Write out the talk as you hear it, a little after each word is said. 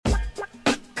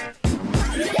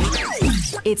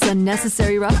It's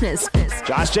Unnecessary Roughness.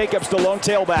 Josh Jacobs, the lone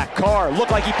tailback. Carr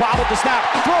looked like he bobbled the snap,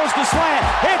 throws the slant.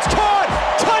 It's caught!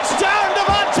 Touchdown,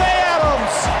 Davante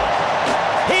Adams!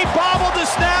 He bobbled the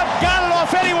snap, got it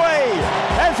off anyway.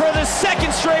 And for the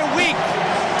second straight week,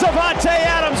 Davante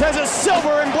Adams has a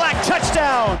silver and black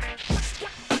touchdown.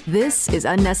 This is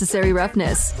Unnecessary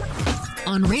Roughness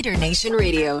on Raider Nation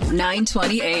Radio,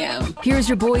 920 AM. Here's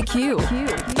your boy Q.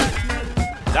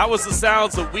 That was the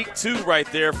sounds of week 2 right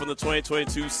there from the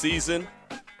 2022 season.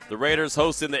 The Raiders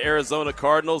hosting the Arizona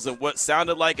Cardinals, and what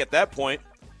sounded like at that point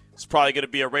was probably going to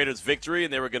be a Raiders victory,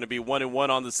 and they were going to be 1-1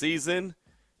 on the season.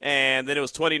 And then it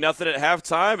was 20-0 at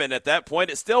halftime, and at that point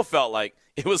it still felt like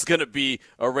it was going to be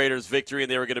a Raiders victory, and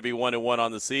they were going to be 1-1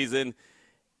 on the season.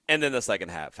 And then the second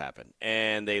half happened,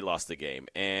 and they lost the game.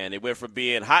 And it went from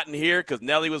being hot in here because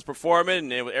Nelly was performing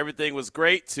and everything was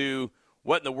great to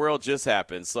what in the world just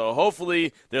happened. So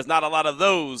hopefully there's not a lot of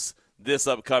those this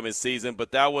upcoming season,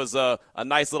 but that was a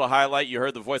nice little highlight. You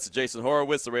heard the voice of Jason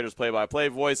Horowitz, the Raiders play-by-play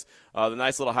voice, the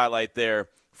nice little highlight there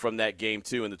from that game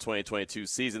 2 in the 2022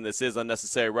 season. This is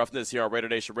Unnecessary Roughness here on Raider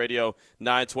Nation Radio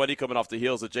 920, coming off the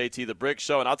heels of JT the Brick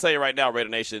Show. And I'll tell you right now, Raider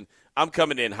Nation, I'm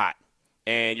coming in hot.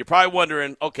 And you're probably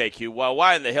wondering, okay, Q, well,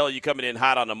 why in the hell are you coming in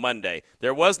hot on a Monday?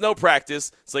 There was no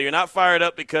practice, so you're not fired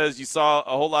up because you saw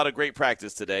a whole lot of great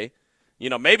practice today. You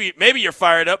know, maybe you're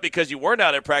fired up because you weren't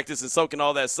out at practice and soaking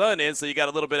all that sun in, so you got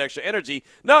a little bit extra energy.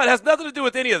 No, it has nothing to do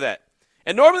with any of that.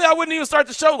 And normally I wouldn't even start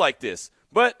the show like this,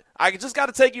 but I just got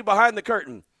to take you behind the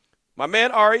curtain. My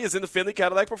man Ari is in the Finley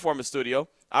Cadillac Performance Studio.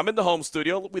 I'm in the home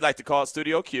studio. We like to call it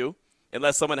Studio Q,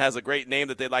 unless someone has a great name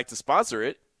that they'd like to sponsor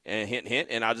it. And hint, hint,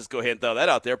 and I'll just go ahead and throw that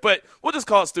out there. But we'll just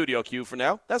call it Studio Q for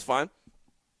now. That's fine.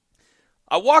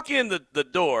 I walk in the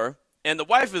door, and the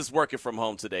wife is working from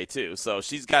home today too. So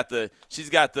she's got the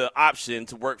option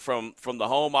to work from the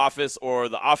home office or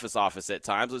the office at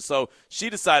times. And so she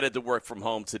decided to work from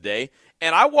home today.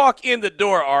 And I walk in the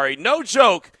door, Ari, no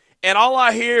joke, and all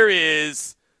I hear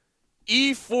is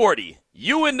E40,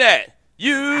 you and that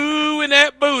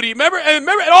booty. Remember, and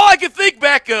all I can think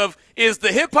back of is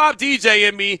the hip-hop DJ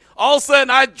in me. All of a sudden,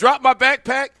 I drop my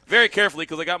backpack very carefully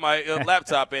because I got my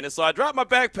laptop in it. So I drop my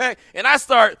backpack, and I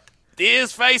start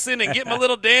facing and get my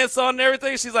little dance on and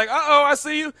everything. She's like, uh-oh, I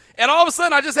see you. And all of a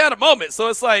sudden, I just had a moment. So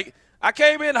it's like I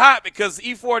came in hot because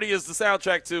E40 is the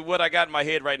soundtrack to what I got in my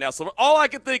head right now. So all I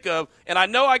can think of, and I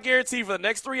know I guarantee for the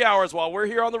next 3 hours while we're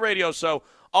here on the radio show,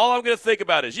 all I'm going to think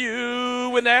about is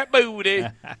you and that booty.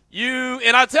 You.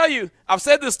 And I tell you, I've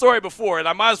said this story before, and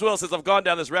I might as well, since I've gone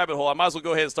down this rabbit hole, I might as well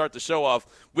go ahead and start the show off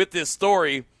with this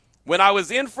story. When I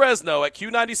was in Fresno at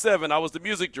Q97, I was the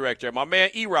music director. My man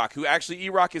E-Rock, who actually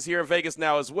E-Rock is here in Vegas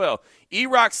now as well.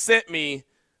 E-Rock sent me,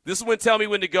 this is when Tell Me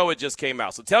When to Go it just came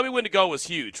out. So Tell Me When to Go was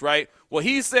huge, right? Well,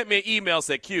 he sent me an email,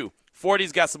 said, Q,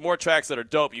 40's got some more tracks that are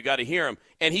dope. You got to hear them.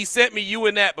 And he sent me You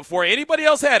and That before anybody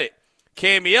else had it.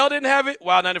 KMEL didn't have it.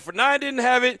 Wild 94.9 didn't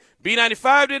have it.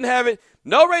 B95 didn't have it.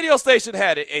 No radio station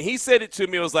had it. And he said it to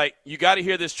me. It was like, you got to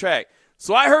hear this track.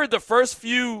 So I heard the first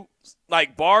few,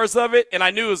 bars of it, and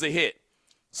I knew it was a hit.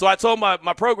 So I told my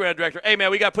program director, hey, man,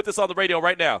 we got to put this on the radio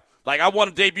right now. I want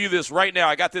to debut this right now.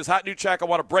 I got this hot new track. I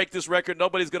want to break this record.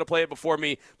 Nobody's going to play it before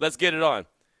me. Let's get it on.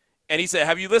 And he said,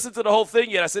 have you listened to the whole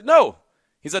thing yet? I said, no.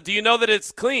 He said, do you know that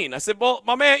it's clean? I said, well,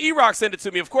 my man E-Rock sent it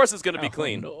to me. Of course it's going to be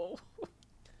clean. No.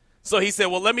 So he said,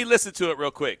 well, let me listen to it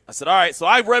real quick. I said, all right. So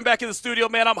I run back in the studio,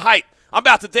 man. I'm hyped. I'm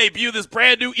about to debut this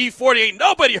brand new E40. Ain't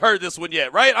nobody heard this one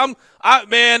yet, right?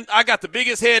 I got the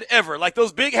biggest head ever. Like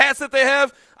those big hats that they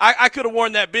have, I could have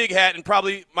worn that big hat and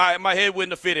probably my head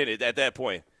wouldn't have fit in it at that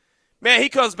point. Man, he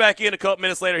comes back in a couple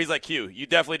minutes later. He's like, Q, you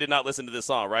definitely did not listen to this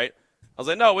song, right? I was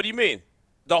like, no, what do you mean?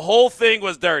 The whole thing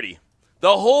was dirty.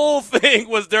 The whole thing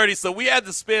was dirty, so we had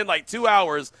to spend 2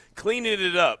 hours cleaning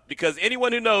it up because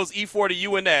anyone who knows E40,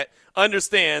 You and That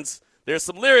understands there's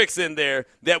some lyrics in there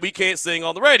that we can't sing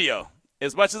on the radio.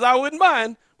 As much as I wouldn't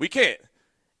mind, we can't.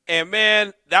 And,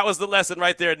 man, that was the lesson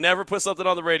right there. Never put something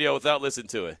on the radio without listening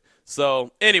to it.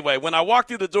 So, anyway, when I walked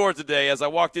through the door today, as I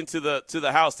walked into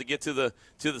the house to get to the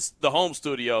home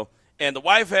studio, and the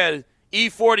wife had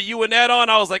E40, You and That on,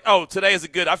 I was like, oh, today is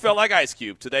I felt like Ice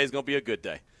Cube. Today's going to be a good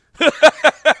day.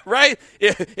 Right?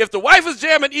 If the wife was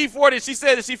jamming E40, she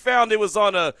said that she found it was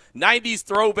on a 90s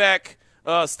throwback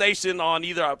station on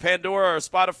either Pandora or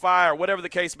Spotify or whatever the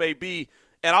case may be.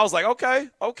 And I was like, okay.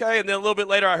 And then a little bit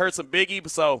later, I heard some Biggie.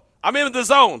 So I'm in the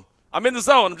zone. I'm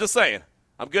just saying.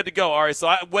 I'm good to go, Ari.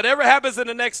 So whatever happens in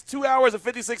the next 2 hours and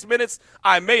 56 minutes,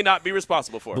 I may not be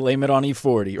responsible for. Blame it on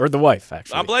E40 or the wife,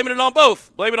 actually. I'm blaming it on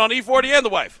both. Blame it on E40 and the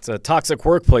wife. It's a toxic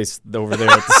workplace over there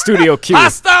at the Studio Q.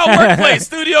 Hostile workplace,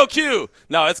 Studio Q.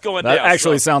 No, it's going down. That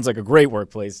actually sounds like a great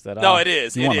workplace. No, it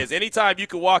is. It is. Anytime you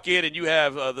can walk in and you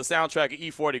have the soundtrack of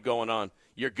E40 going on,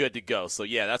 you're good to go. So,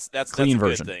 yeah, that's clean a good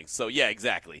version. thing. So, yeah,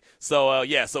 exactly. So,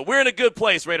 so we're in a good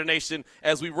place, Raider Nation,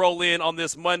 as we roll in on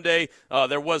this Monday.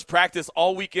 There was practice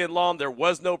all weekend long. There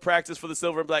was no practice for the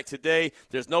Silver and Black today.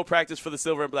 There's no practice for the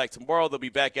Silver and Black tomorrow. They'll be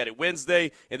back at it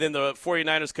Wednesday. And then the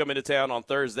 49ers come into town on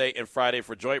Thursday and Friday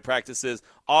for joint practices,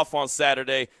 off on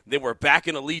Saturday. Then we're back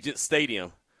in Allegiant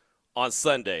Stadium on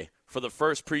Sunday for the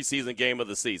first preseason game of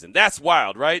the season. That's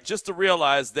wild, right? Just to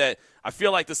realize that I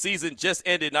feel like the season just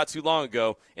ended not too long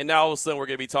ago, and now all of a sudden we're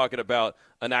going to be talking about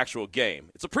an actual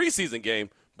game. It's a preseason game,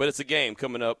 but it's a game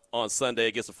coming up on Sunday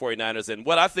against the 49ers. And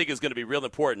what I think is going to be real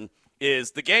important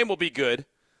is the game will be good.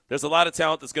 There's a lot of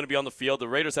talent that's going to be on the field. The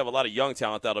Raiders have a lot of young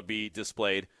talent that will be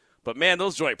displayed. But, man,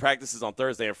 those joint practices on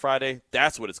Thursday and Friday,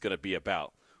 that's what it's going to be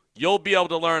about. You'll be able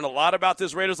to learn a lot about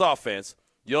this Raiders offense.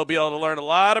 You'll be able to learn a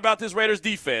lot about this Raiders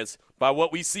defense by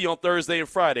what we see on Thursday and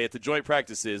Friday at the joint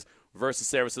practices versus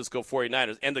San Francisco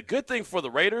 49ers. And the good thing for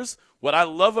the Raiders, what I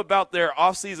love about their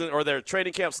offseason or their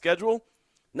training camp schedule,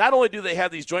 not only do they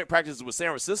have these joint practices with San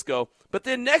Francisco, but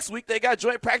then next week they got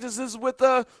joint practices with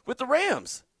the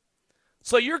Rams.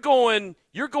 So you're going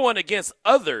against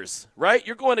others, right?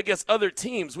 You're going against other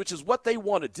teams, which is what they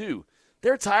want to do.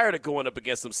 They're tired of going up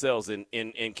against themselves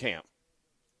in camp.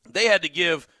 They had to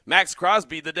give Max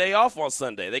Crosby the day off on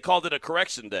Sunday. They called it a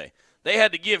correction day. They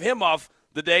had to give him off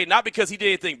the day, not because he did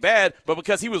anything bad, but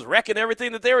because he was wrecking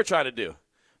everything that they were trying to do.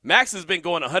 Max has been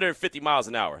going 150 miles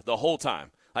an hour the whole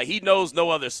time. Like, he knows no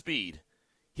other speed.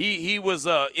 He was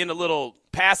in a little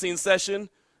passing session,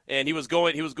 and he was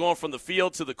going from the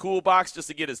field to the cool box just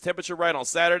to get his temperature right on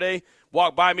Saturday.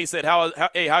 Walked by me, said,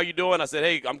 hey, how you doing? I said,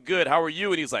 hey, I'm good. How are you?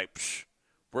 And he's like, psh.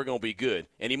 We're going to be good.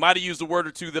 And he might have used a word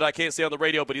or two that I can't say on the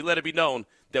radio, but he let it be known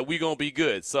that we're going to be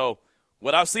good. So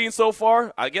what I've seen so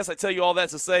far, I guess I tell you all that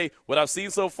to say, what I've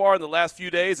seen so far in the last few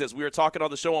days, as we were talking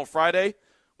on the show on Friday,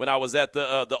 when I was at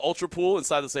the Ultra Pool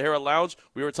inside the Sahara Lounge,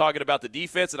 we were talking about the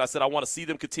defense, and I said I want to see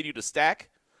them continue to stack.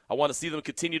 I want to see them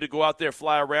continue to go out there,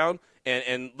 fly around,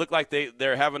 and look like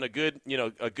they're having a good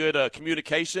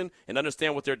communication and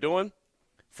understand what they're doing.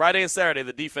 Friday and Saturday,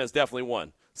 the defense definitely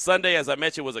won. Sunday, as I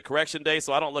mentioned, was a correction day,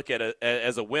 so I don't look at it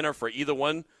as a winner for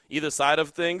either side of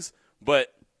things.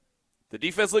 But the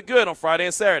defense looked good on Friday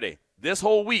and Saturday. This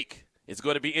whole week is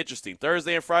going to be interesting.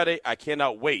 Thursday and Friday, I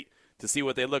cannot wait to see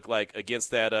what they look like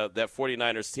against that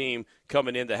 49ers team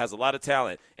coming in that has a lot of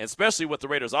talent, and especially with the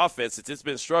Raiders' offense, since it's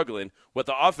been struggling, what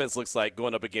the offense looks like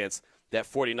going up against that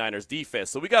 49ers defense.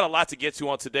 So we got a lot to get to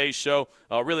on today's show.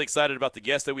 Really excited about the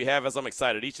guests that we have, as I'm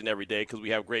excited each and every day because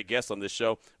we have great guests on this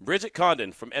show. Bridget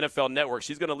Condon from NFL Network,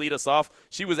 she's going to lead us off.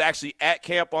 She was actually at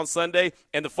camp on Sunday,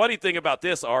 and the funny thing about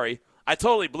this, Ari, I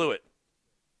totally blew it.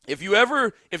 If you're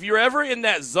ever in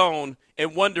that zone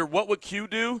and wonder what would Q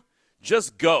do,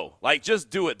 just go. Like, just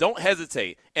do it. Don't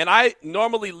hesitate. And I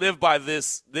normally live by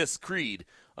this creed.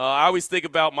 I always think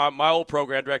about my old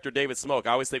program director, David Smoke.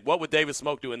 I always think, what would David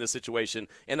Smoke do in this situation?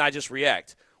 And I just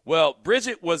react. Well,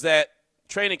 Bridget was at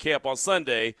training camp on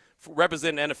Sunday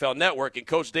representing NFL Network, and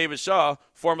Coach David Shaw,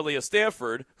 formerly of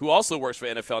Stanford, who also works for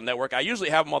NFL Network. I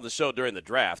usually have him on the show during the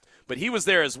draft, but he was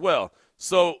there as well.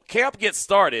 So camp gets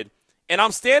started, and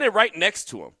I'm standing right next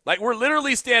to him. Like, we're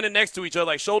literally standing next to each other,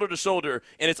 like shoulder to shoulder,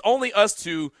 and it's only us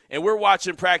two, and we're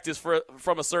watching practice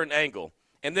from a certain angle.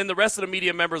 And then the rest of the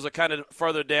media members are kind of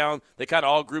further down. They kind of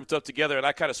all grouped up together, and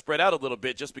I kind of spread out a little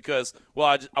bit just because,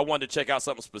 well, I wanted to check out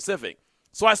something specific.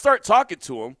 So I start talking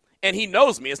to him, and he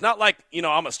knows me. It's not like,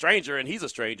 I'm a stranger and he's a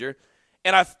stranger.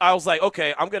 And I was like,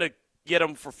 okay, I'm going to get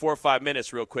him for 4 or 5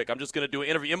 minutes real quick. I'm just going to do an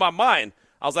interview. In my mind,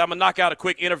 I was like, I'm going to knock out a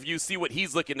quick interview, see what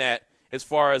he's looking at as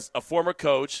far as a former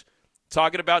coach,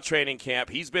 talking about training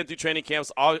camp. He's been through training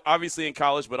camps, obviously in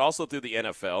college, but also through the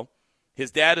NFL. His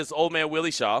dad is old man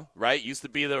Willie Shaw, right? Used to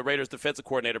be the Raiders defensive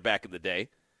coordinator back in the day.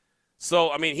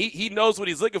 So, I mean, he knows what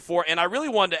he's looking for. And I really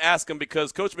wanted to ask him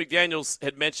because Coach McDaniels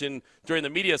had mentioned during the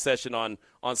media session on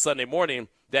Sunday morning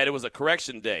that it was a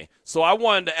correction day. So I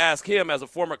wanted to ask him as a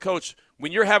former coach,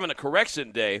 when you're having a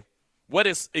correction day, what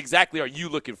exactly are you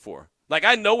looking for? Like,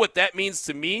 I know what that means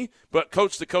to me, but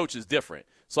coach to coach is different.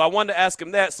 So I wanted to ask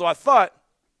him that. So I thought,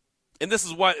 and this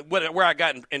is where I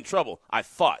got in trouble, I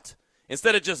thought.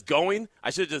 Instead of just going, I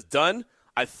should have just done.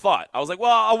 I thought. I was like,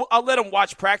 well, I'll let them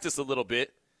watch practice a little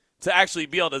bit to actually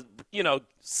be able to,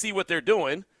 see what they're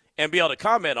doing and be able to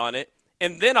comment on it.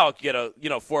 and then I'll get a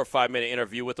 4 or 5 minute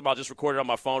interview with him. I'll just record it on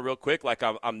my phone real quick, like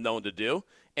I'm known to do,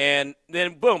 and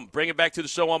then boom, bring it back to the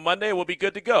show on Monday, and we'll be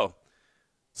good to go.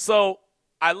 So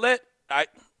I let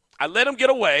him get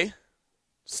away,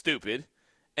 stupid,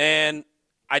 and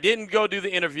I didn't go do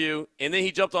the interview, and then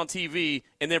he jumped on TV,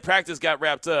 and then practice got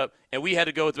wrapped up, and we had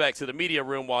to go back to the media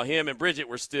room while him and Bridget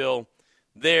were still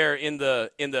there in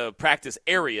the practice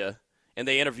area, and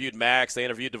they interviewed Max, they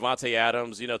interviewed Devontae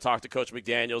Adams, talked to Coach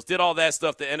McDaniels, did all that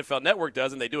stuff the NFL Network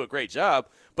does, and they do a great job,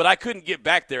 but I couldn't get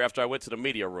back there after I went to the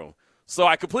media room. So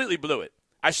I completely blew it.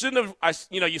 I shouldn't have,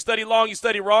 you study long, you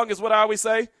study wrong is what I always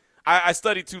say. I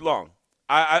studied too long.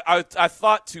 I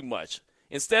thought too much.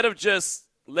 Instead of just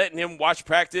letting him watch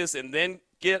practice and then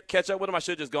catch up with him, I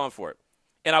should have just gone for it.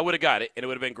 And I would have got it, and it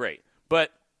would have been great.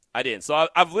 But I didn't. So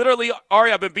I've literally,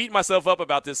 Ari, I've been beating myself up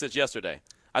about this since yesterday.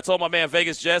 I told my man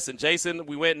Vegas Jess and Jason,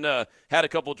 we went and had a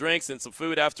couple drinks and some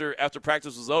food after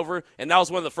practice was over, and that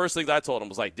was one of the first things I told him.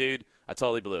 Was like, dude, I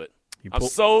totally blew it.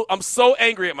 I'm so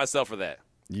angry at myself for that.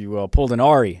 You pulled an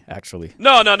Ari, actually.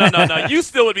 No. You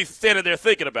still would be standing there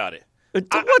thinking about it.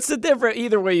 What's the difference?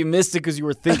 Either way, you missed it because you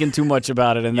were thinking too much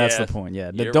about it, and that's the point.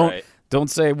 Yeah, don't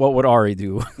say what would Ari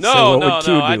do. No.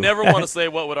 I never want to say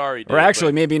what would Ari do. Or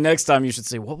actually, maybe next time you should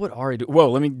say what would Ari do. Whoa,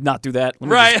 let me not do that. Let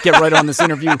me just get right on this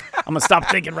interview. I'm gonna stop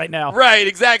thinking right now. Right,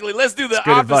 exactly. Let's do the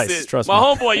good opposite. Advice. Trust my me.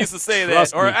 homeboy used to say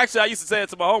that, or actually, I used to say it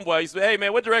to my homeboy. I used to say, "Hey,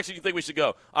 man, what direction do you think we should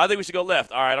go?" I think we should go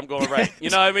left. All right, I'm going right.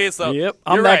 You know what I mean? So yep,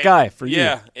 I'm that guy for you.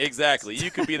 Yeah, exactly.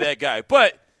 You could be that guy,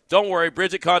 but. Don't worry,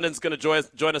 Bridget Condon's going to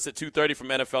join us at 2:30 from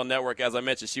NFL Network. As I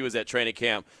mentioned, she was at training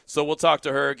camp. So we'll talk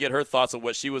to her, get her thoughts on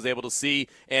what she was able to see.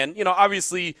 And,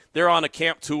 obviously they're on a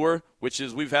camp tour, which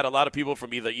is we've had a lot of people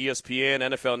from either ESPN,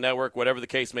 NFL Network, whatever the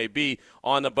case may be,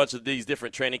 on a bunch of these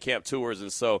different training camp tours.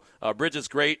 And so Bridget's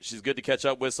great. She's good to catch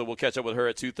up with, so we'll catch up with her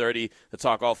at 2:30 to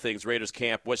talk all things Raiders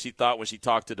camp, what she thought when she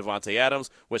talked to Devontae Adams,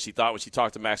 what she thought when she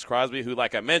talked to Max Crosby, who,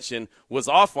 like I mentioned, was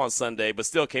off on Sunday but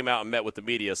still came out and met with the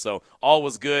media. So all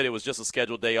was good. It was just a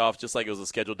scheduled day off, just like it was a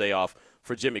scheduled day off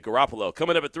for Jimmy Garoppolo.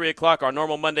 Coming up at 3 o'clock, our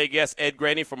normal Monday guest, Ed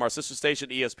Graney from our sister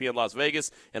station, ESPN Las Vegas,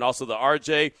 and also the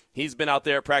RJ. He's been out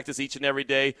there at practice each and every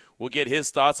day. We'll get his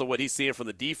thoughts on what he's seeing from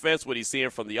the defense, what he's seeing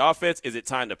from the offense. Is it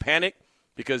time to panic?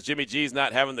 Because Jimmy G's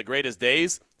not having the greatest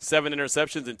days. 7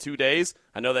 interceptions in 2 days.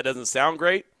 I know that doesn't sound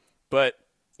great, but,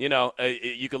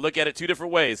 you can look at it two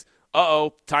different ways.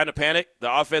 Time to panic.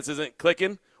 The offense isn't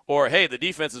clicking. Or, hey, the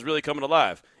defense is really coming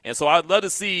alive. And so I'd love to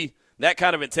see that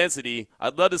kind of intensity.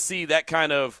 I'd love to see that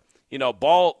kind of,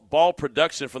 ball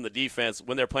production from the defense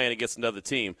when they're playing against another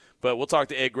team. But we'll talk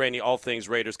to Ed Graney, all things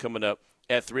Raiders, coming up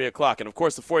at 3 o'clock. And, of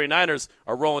course, the 49ers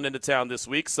are rolling into town this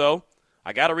week, so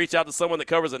I got to reach out to someone that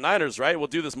covers the Niners, right? We'll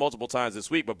do this multiple times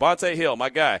this week. But Bonte Hill, my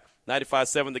guy,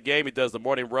 95.7 The Game. He does the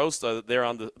morning roast there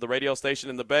on the radio station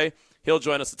in the Bay. He'll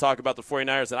join us to talk about the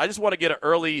 49ers. And I just want to get an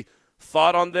early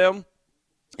thought on them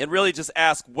and really just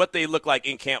ask what they look like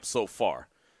in camp so far.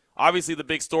 Obviously, the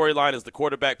big storyline is the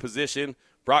quarterback position.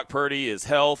 Brock Purdy, his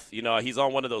health, he's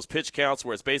on one of those pitch counts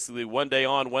where it's basically 1 day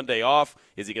on, 1 day off.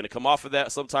 Is he going to come off of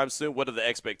that sometime soon? What are the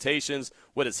expectations?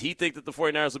 What does he think that the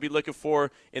 49ers will be looking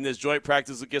for in this joint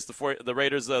practice against the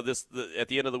Raiders at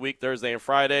the end of the week, Thursday and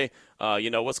Friday?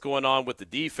 What's going on with the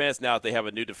defense now that they have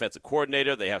a new defensive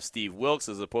coordinator? They have Steve Wilks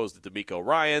as opposed to DeMeco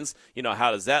Ryans.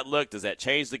 How does that look? Does that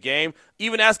change the game?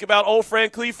 Even ask about old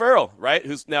friend Cleve Farrell, right,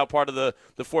 who's now part of the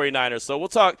 49ers. So we'll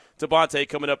talk to Bonte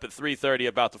coming up at 3:30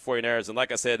 about the 49ers. And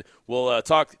like I said, we'll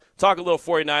talk a little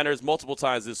 49ers multiple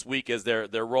times this week as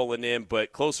they're rolling in,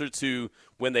 but closer to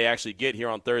when they actually get here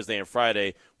on Thursday and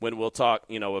Friday when we'll talk,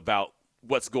 about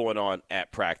what's going on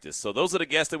at practice. So those are the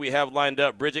guests that we have lined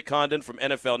up. Bridget Condon from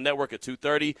NFL Network at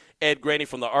 2:30, Ed Graney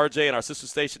from the RJ and our sister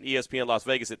station ESPN Las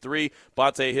Vegas at 3,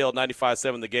 Bonte Hill,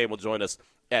 95.7 The Game, will join us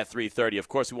at 3:30. Of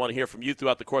course, we want to hear from you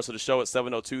throughout the course of the show at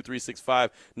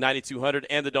 702-365-9200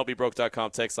 and the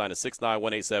don'tbebroke.com text line at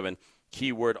 69187.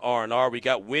 Keyword R&R. We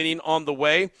got winning on the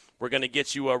way. We're going to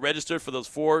get you registered for those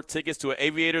 4 tickets to an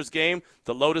Aviators game.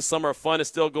 The Lotus Summer of Fun is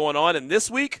still going on. And this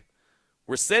week,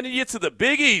 we're sending you to the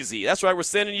Big Easy. That's right. We're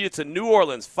sending you to New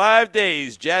Orleans. 5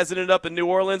 days, jazzing it up in New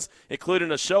Orleans,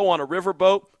 including a show on a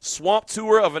riverboat, swamp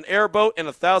tour of an airboat, and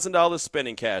 $1,000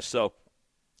 spending cash. So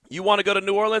you want to go to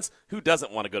New Orleans? Who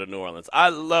doesn't want to go to New Orleans? I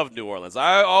love New Orleans.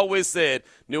 I always said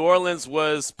New Orleans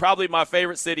was probably my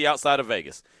favorite city outside of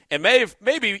Vegas. And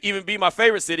maybe even be my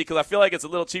favorite city because I feel like it's a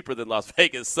little cheaper than Las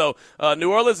Vegas. So New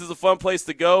Orleans is a fun place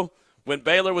to go. When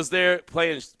Baylor was there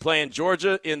playing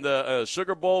Georgia in the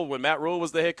Sugar Bowl, when Matt Rule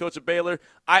was the head coach of Baylor,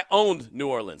 I owned New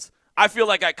Orleans. I feel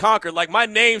like I conquered. Like, my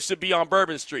name should be on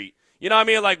Bourbon Street. You know what I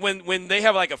mean? Like when they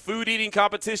have like a food eating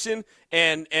competition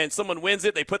and someone wins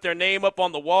it, they put their name up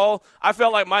on the wall. I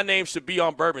felt like my name should be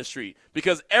on Bourbon Street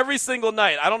because every single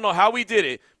night, I don't know how we did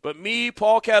it, but me,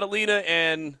 Paul Catalina,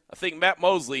 and I think Matt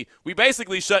Mosley, we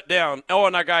basically shut down,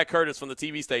 and our guy Curtis from the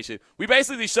TV station, we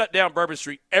basically shut down Bourbon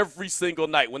Street every single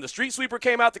night. When the street sweeper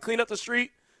came out to clean up the street,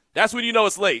 that's when you know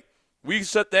it's late. We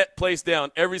shut that place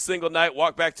down every single night,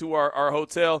 walked back to our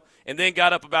hotel, and then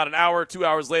got up about an hour, 2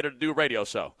 hours later to do a radio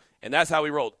show. And that's how we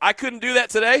rolled. I couldn't do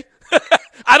that today.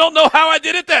 I don't know how I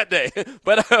did it that day.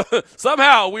 But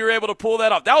somehow we were able to pull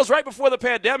that off. That was right before the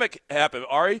pandemic happened,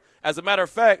 Ari. As a matter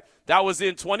of fact, that was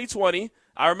in 2020.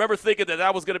 I remember thinking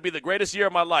that was going to be the greatest year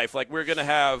of my life. Like we were going to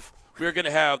have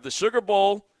the Sugar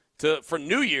Bowl for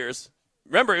New Year's.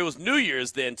 Remember, it was New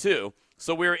Year's then, too.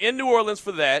 So we were in New Orleans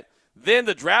for that. Then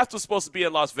the draft was supposed to be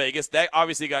in Las Vegas. That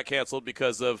obviously got canceled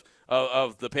because of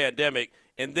the pandemic.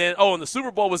 And then, and the Super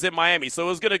Bowl was in Miami. So it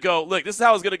was going to go, look, this is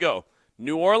how it's going to go.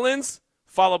 New Orleans,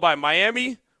 followed by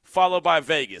Miami, followed by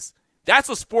Vegas. That's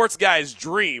a sports guy's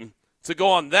dream to go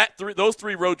on those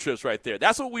 3 road trips right there.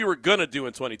 That's what we were going to do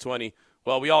in 2020.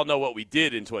 Well, we all know what we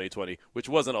did in 2020, which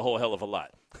wasn't a whole hell of a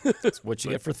lot. That's what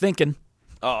you get for thinking.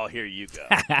 Oh, here you go.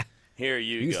 Here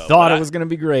you go. You thought it was going to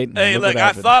be great. Hey, look,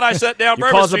 I thought I shut down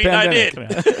Bourbon Street, and I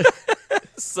did.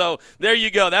 So there you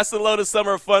go. That's the Lotus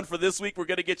Summer of Fun for this week. We're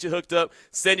going to get you hooked up,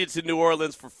 send you to New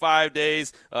Orleans for 5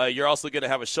 days. You're also going to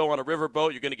have a show on a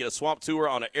riverboat. You're going to get a swamp tour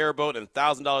on an airboat and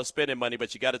 $1,000 spending money,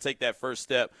 but you got to take that first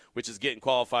step, which is getting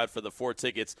qualified for the 4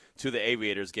 tickets to the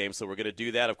Aviators game. So we're going to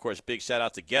do that. Of course, big shout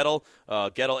out to Gettle.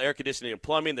 Gettle Air Conditioning and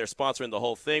Plumbing. They're sponsoring the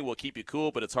whole thing. We'll keep you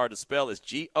cool, but it's hard to spell. It's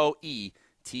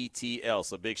GOETTL.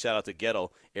 So big shout out to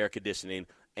Gettle Air Conditioning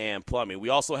and Plumbing. We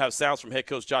also have sounds from head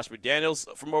coach Josh McDaniels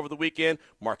from over the weekend,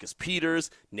 Marcus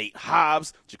Peters, Nate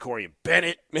Hobbs, Jacorian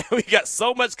Bennett. Man, we got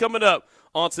so much coming up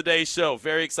on today's show.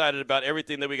 Very excited about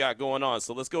everything that we got going on.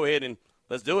 So let's go ahead and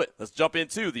let's do it. Let's jump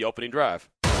into the opening drive.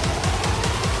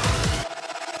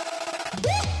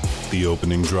 The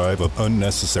opening drive of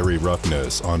Unnecessary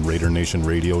Roughness on Raider Nation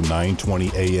Radio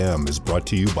 920 AM is brought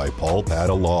to you by Paul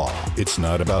Pata Law. It's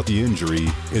not about the injury,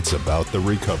 it's about the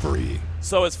recovery.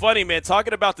 So it's funny, man,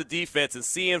 talking about the defense and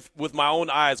seeing with my own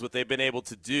eyes what they've been able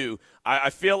to do,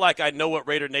 I feel like I know what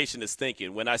Raider Nation is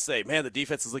thinking when I say, man, the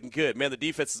defense is looking good. Man, the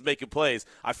defense is making plays.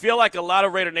 I feel like a lot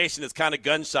of Raider Nation is kind of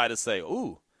gun-shy to say,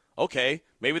 ooh, okay,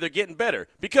 maybe they're getting better.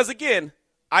 Because, again,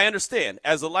 I understand.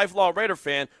 As a lifelong Raider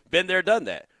fan, been there, done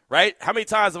that, right? How many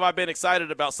times have I been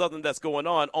excited about something that's going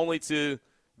on only to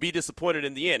be disappointed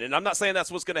in the end? And I'm not saying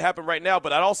that's what's going to happen right now,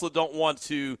 but I also don't want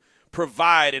to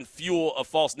provide and fuel a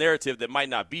false narrative that might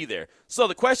not be there. So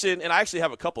the question, and I actually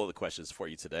have a couple of the questions for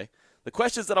you today. The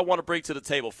questions that I want to bring to the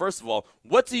table, first of all,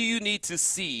 what do you need to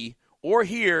see or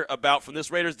hear about from this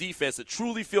Raiders defense to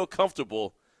truly feel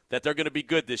comfortable that they're going to be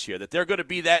good this year, that they're going to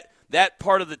be that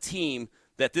part of the team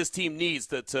that this team needs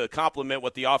to complement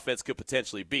what the offense could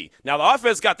potentially be? Now, the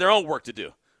offense got their own work to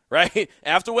do, right?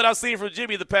 After what I've seen from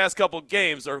Jimmy the past couple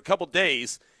games or a couple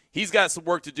days, he's got some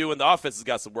work to do, and the offense has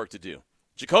got some work to do.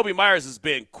 Jacoby Myers has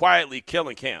been quietly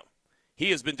killing camp. He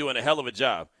has been doing a hell of a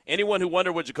job. Anyone who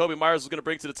wondered what Jacoby Myers was going to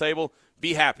bring to the table,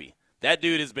 be happy. That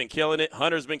dude has been killing it.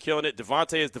 Hunter's been killing it.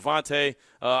 Devontae is Devontae.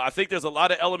 I think there's a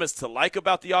lot of elements to like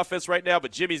about the offense right now,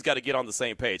 but Jimmy's got to get on the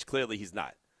same page. Clearly he's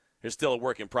not. There's still a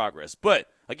work in progress. But,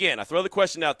 again, I throw the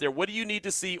question out there, what do you need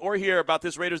to see or hear about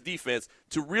this Raiders defense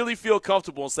to really feel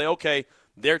comfortable and say, okay,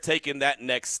 they're taking that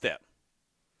next step?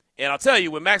 And I'll tell you,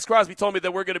 when Max Crosby told me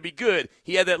that we're going to be good,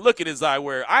 he had that look in his eye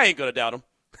where I ain't going to doubt him.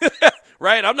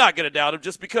 Right? I'm not going to doubt him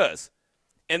just because.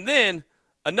 And then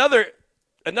another,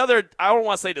 I don't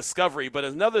want to say discovery, but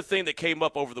another thing that came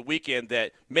up over the weekend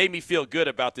that made me feel good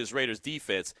about this Raiders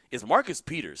defense is Marcus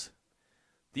Peters.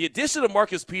 The addition of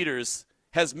Marcus Peters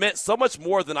has meant so much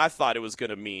more than I thought it was going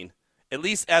to mean, at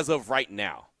least as of right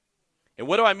now. And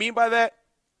what do I mean by that?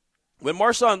 When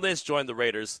Marshawn Lynch joined the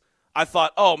Raiders, I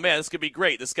thought, oh, man, this could be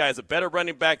great. This guy is a better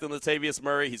running back than Latavius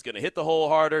Murray. He's going to hit the hole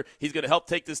harder. He's going to help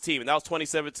take this team. And that was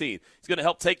 2017. He's going to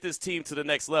help take this team to the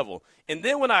next level. And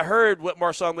then when I heard what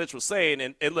Marshawn Lynch was saying,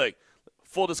 and look,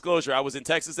 full disclosure, I was in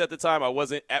Texas at the time. I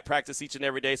wasn't at practice each and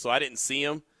every day, so I didn't see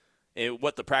him and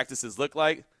what the practices look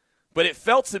like. But it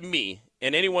felt to me,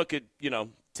 and anyone could,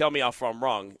 tell me if I'm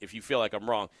wrong if you feel like I'm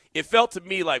wrong. It felt to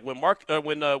me like when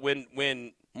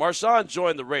Marshawn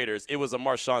joined the Raiders, it was a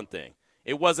Marshawn thing.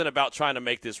 It wasn't about trying to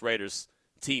make this Raiders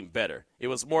team better. It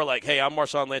was more like, hey, I'm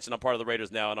Marshawn Lynch, and I'm part of the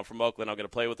Raiders now, and I'm from Oakland. I'm going to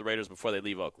play with the Raiders before they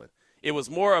leave Oakland. It was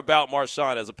more about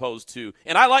Marshawn as opposed to –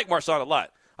 and I like Marshawn a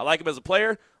lot. I like him as a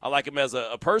player. I like him as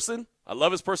a person. I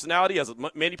love his personality, as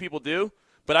many people do.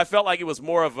 But I felt like it was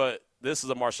more of this is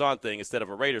a Marshawn thing instead of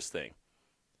a Raiders thing.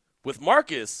 With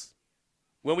Marcus,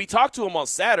 when we talked to him on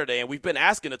Saturday, and we've been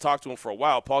asking to talk to him for a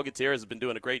while, Paul Gutierrez has been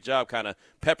doing a great job kind of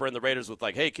peppering the Raiders with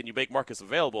like, hey, can you make Marcus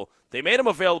available? They made him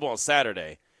available on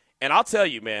Saturday. And I'll tell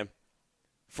you, man,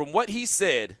 from what he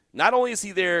said, not only is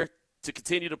he there to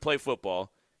continue to play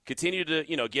football, continue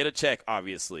to, get a check,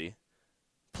 obviously,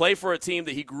 play for a team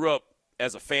that he grew up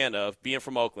as a fan of, being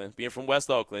from Oakland, being from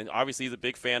West Oakland. Obviously, he's a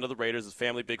big fan of the Raiders, his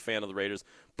family big fan of the Raiders.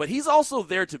 But he's also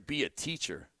there to be a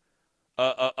teacher,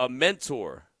 a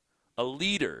mentor, a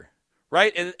leader,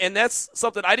 right? And that's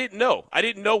something I didn't know. I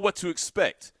didn't know what to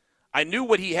expect. I knew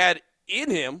what he had in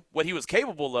him, what he was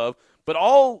capable of, but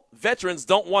all veterans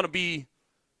don't want to be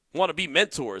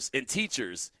mentors and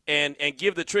teachers and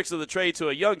give the tricks of the trade to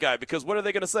a young guy, because what are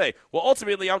they going to say? Well,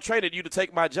 ultimately, I'm training you to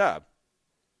take my job.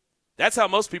 That's how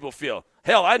most people feel.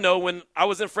 Hell, I know when I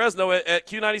was in Fresno at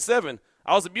Q97,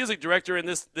 I was a music director, and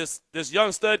this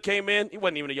young stud came in. He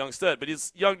wasn't even a young stud, but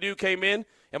this young dude came in,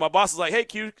 and my boss was like, hey,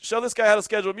 Q, show this guy how to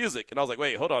schedule music. And I was like,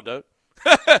 wait, hold on, Doug.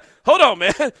 Hold on,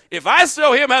 man. If I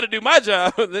show him how to do my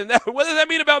job, then what does that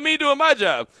mean about me doing my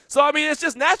job? So, I mean, it's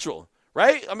just natural,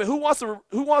 right? I mean, who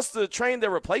wants to train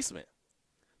their replacement?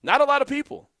 Not a lot of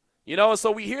people, and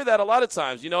so we hear that a lot of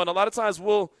times, and a lot of times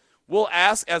we'll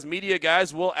ask, as media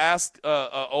guys, we'll ask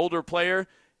an older player,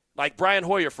 like Brian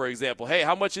Hoyer, for example, hey,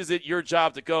 how much is it your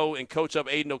job to go and coach up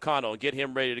Aiden O'Connell and get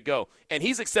him ready to go? And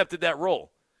he's accepted that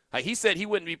role. Like, he said he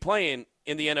wouldn't be playing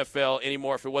in the NFL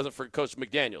anymore if it wasn't for Coach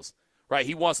McDaniels, right?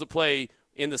 He wants to play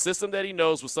in the system that he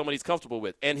knows with someone he's comfortable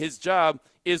with. And his job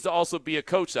is to also be a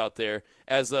coach out there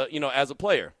as a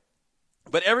player.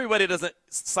 But everybody doesn't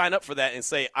sign up for that and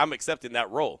say, I'm accepting that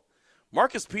role.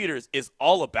 Marcus Peters is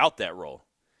all about that role.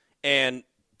 And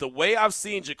the way I've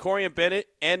seen Jacorian Bennett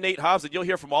and Nate Hobbs, and you'll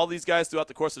hear from all these guys throughout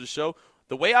the course of the show,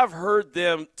 the way I've heard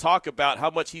them talk about how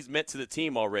much he's meant to the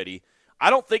team already, I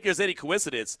don't think there's any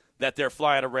coincidence that they're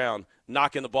flying around,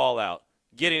 knocking the ball out,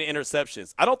 getting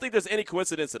interceptions. I don't think there's any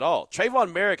coincidence at all.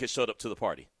 Trayvon Merrick has showed up to the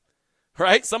party,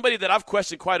 right? Somebody that I've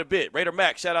questioned quite a bit. Raider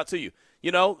Mac, shout out to you.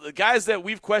 The guys that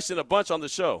we've questioned a bunch on the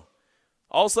show.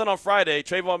 All of a sudden on Friday,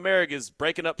 Trayvon Merrick is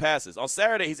breaking up passes. On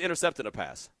Saturday, he's intercepting a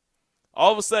pass.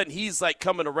 All of a sudden, he's like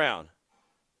coming around.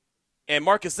 And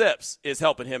Marcus Epps is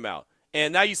helping him out.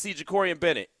 And now you see Jacorian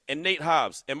Bennett and Nate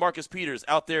Hobbs and Marcus Peters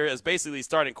out there as basically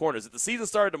starting corners. If the season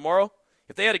started tomorrow,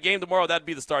 if they had a game tomorrow, that'd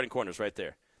be the starting corners right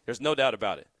there. There's no doubt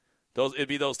about it. It'd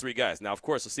be those three guys. Now, of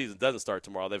course, the season doesn't start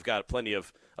tomorrow. They've got plenty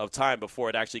of time before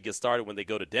it actually gets started when they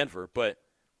go to Denver. But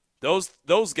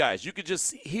those guys, you could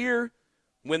just hear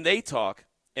when they talk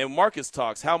and Marcus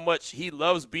talks how much he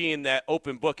loves being that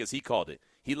open book, as he called it.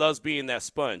 He loves being that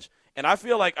sponge. And I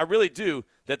feel like, I really do,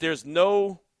 that there's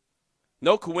no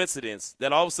coincidence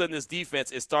that all of a sudden this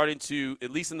defense is starting to,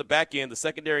 at least in the back end, the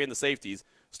secondary and the safeties,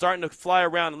 starting to fly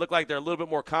around and look like they're a little bit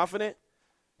more confident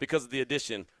because of the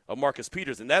addition of Marcus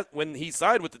Peters. And that, when he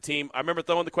signed with the team, I remember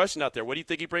throwing the question out there, what do you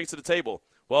think he brings to the table?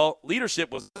 Well,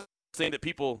 leadership was something that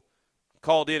people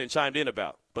called in and chimed in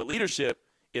about. But leadership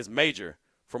is major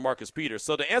for Marcus Peters.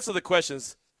 So to answer the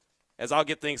questions, as I'll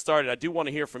get things started, I do want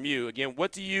to hear from you. Again,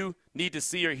 what do you need to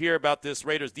see or hear about this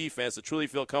Raiders defense to truly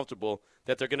feel comfortable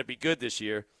that they're going to be good this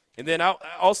year? And then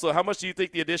also, how much do you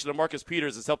think the addition of Marcus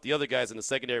Peters has helped the other guys in the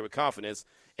secondary with confidence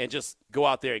and just go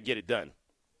out there and get it done?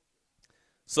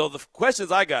 So the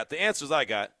questions I got, the answers I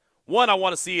got, one, I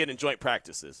want to see it in joint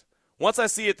practices. Once I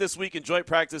see it this week in joint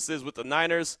practices with the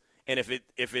Niners, and if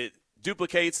it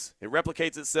duplicates, it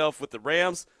replicates itself with the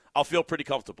Rams, I'll feel pretty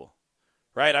comfortable.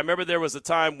 Right? I remember there was a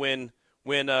time when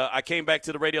I came back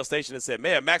to the radio station and said,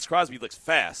 man, Max Crosby looks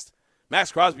fast.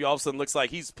 Max Crosby all of a sudden looks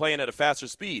like he's playing at a faster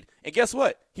speed. And guess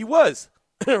what? He was,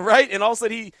 right? And all of a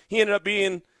sudden he ended up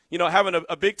being, having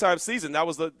a big-time season. That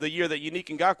was the year that Unique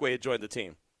Ngakoue had joined the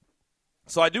team.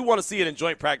 So I do want to see it in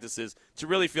joint practices to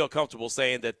really feel comfortable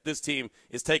saying that this team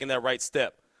is taking that right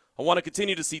step. I want to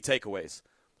continue to see takeaways.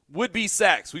 Would-be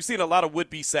sacks. We've seen a lot of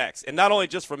would-be sacks, and not only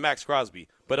just from Max Crosby,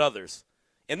 but others.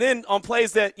 And then on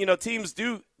plays that, teams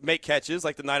do make catches,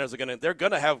 like the Niners they're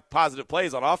going to have positive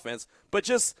plays on offense, but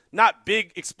just not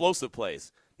big explosive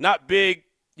plays. Not big,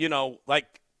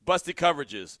 like busted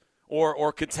coverages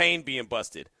or contained being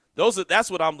busted. That's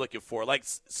what I'm looking for. Like,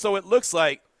 so it looks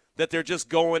like that they're just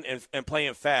going and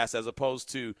playing fast as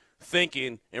opposed to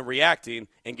thinking and reacting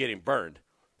and getting burned.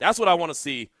 That's what I want to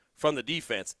see from the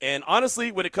defense. And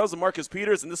honestly, when it comes to Marcus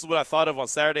Peters, and this is what I thought of on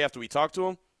Saturday after we talked to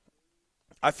him,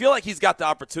 I feel like he's got the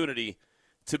opportunity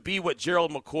to be what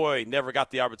Gerald McCoy never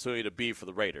got the opportunity to be for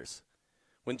the Raiders.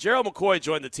 When Gerald McCoy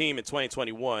joined the team in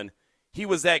 2021, he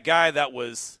was that guy that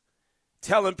was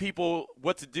telling people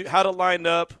what to do, how to line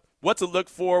up, what to look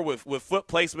for with foot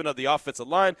placement of the offensive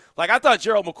line. Like, I thought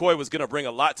Gerald McCoy was going to bring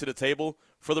a lot to the table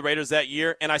for the Raiders that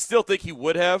year, and I still think he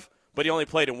would have, but he only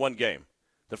played in one game.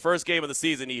 The first game of the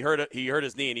season, he hurt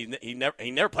his knee, and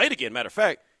he never played again. Matter of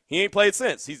fact, he ain't played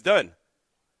since. He's done.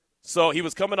 So he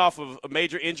was coming off of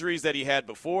major injuries that he had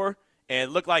before,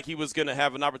 and looked like he was going to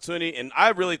have an opportunity. And I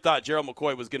really thought Gerald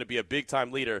McCoy was going to be a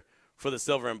big-time leader for the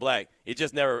Silver and Black. It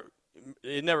just never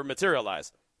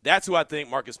materialized. That's who I think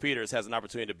Marcus Peters has an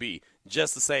opportunity to be,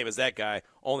 just the same as that guy,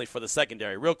 only for the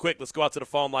secondary. Real quick, let's go out to the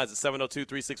phone lines at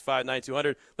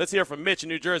 702-365-9200. Let's hear from Mitch in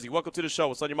New Jersey. Welcome to the show.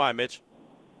 What's on your mind, Mitch?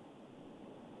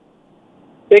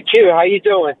 Big Q, how you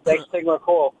doing? Thanks for taking my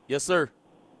call. Yes, sir.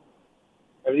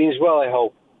 Everything's well, I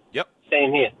hope. Yep.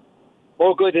 Same here.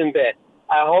 More good than bad.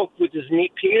 I hope with this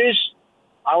Meat Peters,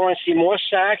 I want to see more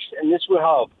sacks, and this will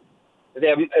help.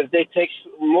 If they take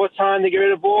more time to get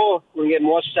rid of the ball, we'll get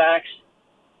more sacks.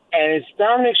 And it's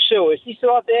Dominic Sue. Is he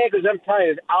still out there? Because I'm telling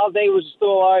you, if Al Day was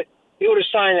still alive, he would have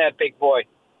signed that big boy.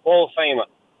 Hall of Famer.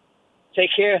 Take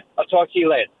care. I'll talk to you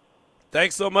later.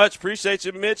 Thanks so much. Appreciate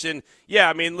you, Mitch. And, yeah,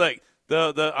 I mean, look,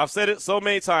 I've said it so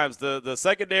many times, the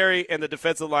secondary and the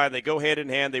defensive line, they go hand in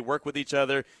hand. They work with each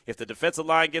other. If the defensive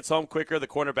line gets home quicker, the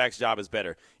cornerback's job is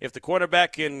better. If the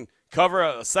cornerback can cover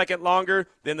a second longer,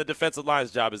 then the defensive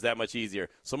line's job is that much easier.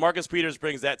 So Marcus Peters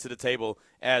brings that to the table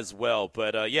as well.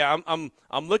 But, yeah, I'm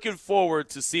looking forward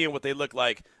to seeing what they look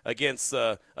like against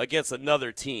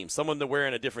another team, someone that's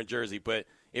wearing a different jersey. But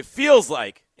it feels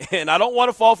like, and I don't want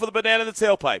to fall for the banana in the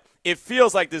tailpipe, it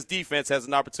feels like this defense has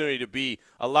an opportunity to be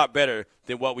a lot better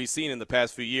than what we've seen in the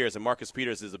past few years, and Marcus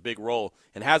Peters is a big role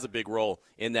and has a big role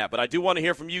in that. But I do want to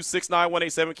hear from you,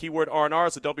 69187, keyword R&R,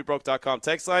 so don'tbebroke.com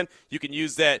text line. You can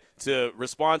use that to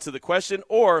respond to the question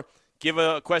or give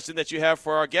a question that you have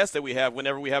for our guest that we have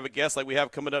whenever we have a guest like we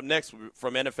have coming up next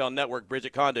from NFL Network,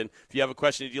 Bridget Condon. If you have a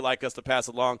question that you'd like us to pass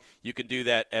along, you can do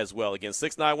that as well. Again,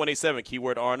 69187,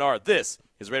 keyword R&R. This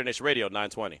is Raider Nation Radio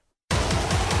 920.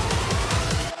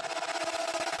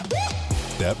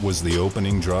 That was the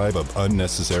opening drive of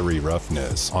Unnecessary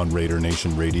Roughness on Raider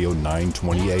Nation Radio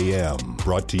 920 AM.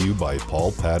 Brought to you by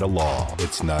Paul Pata Law.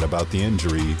 It's not about the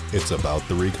injury, it's about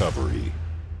the recovery.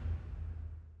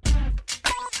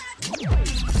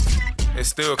 It's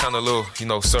still kind of a little,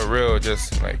 surreal.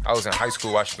 Just like I was in high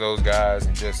school watching those guys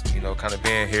and just, kind of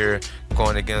being here,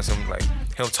 going against them, like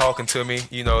him talking to me.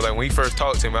 Like when he first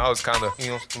talked to me, I was kind of, a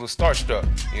little starstruck.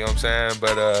 You know what I'm saying?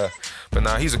 But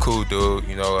nah, he's a cool dude.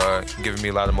 Giving me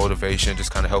a lot of motivation,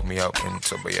 just kind of helped me out. And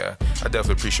so, but yeah, I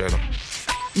definitely appreciate him.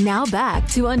 Now back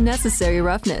to Unnecessary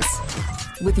Roughness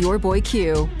with your boy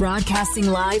Q. Broadcasting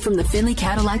live from the Finley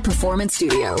Cadillac Performance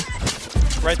Studio.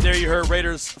 Right there you heard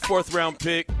Raiders' fourth-round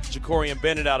pick, Jacorian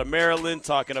Bennett out of Maryland,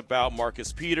 talking about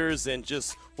Marcus Peters and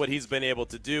just what he's been able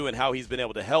to do and how he's been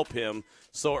able to help him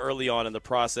so early on in the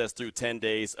process through 10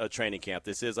 days of training camp.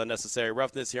 This is Unnecessary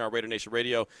Roughness here on Raider Nation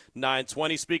Radio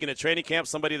 920. Speaking of training camp,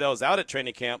 somebody that was out at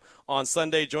training camp on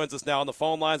Sunday joins us now on the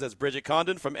phone lines. That's Bridget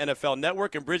Condon from NFL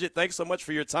Network. And, Bridget, thanks so much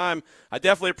for your time. I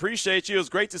definitely appreciate you. It was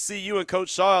great to see you and Coach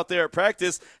Shaw out there at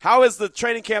practice. How has the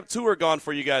training camp tour gone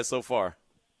for you guys so far?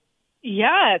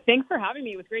 Yeah, thanks for having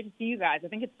me. It was great to see you guys. I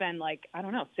think it's been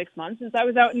 6 months since I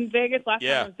was out in Vegas. Last time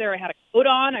I was there, I had a coat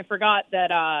on. I forgot that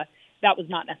that was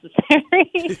not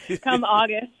necessary come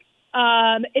August.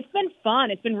 It's been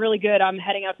fun. It's been really good. I'm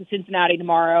heading out to Cincinnati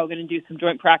tomorrow. Going to do some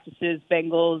joint practices.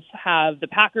 Bengals have the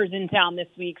Packers in town this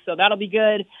week, so that'll be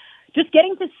good. Just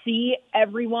getting to see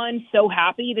everyone so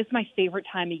happy. This is my favorite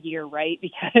time of year, right?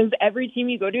 Because every team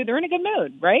you go to, they're in a good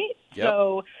mood, right? Yep.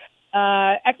 So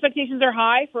expectations are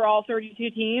high for all 32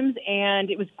 teams, and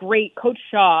it was great. Coach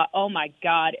Shaw, oh my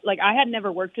God. I had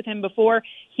never worked with him before.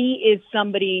 He is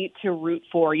somebody to root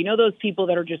for. Those people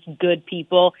that are just good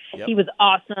people. Yep. He was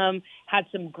awesome, had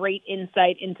some great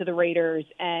insight into the Raiders,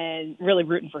 and really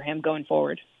rooting for him going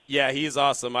forward. Yeah, he's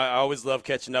awesome. I always love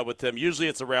catching up with him. Usually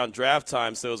it's around draft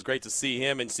time, so it was great to see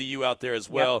him and see you out there as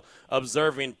well,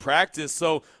 observing practice.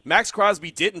 So Max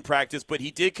Crosby didn't practice, but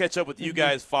he did catch up with you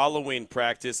guys following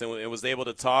practice and was able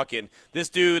to talk. And this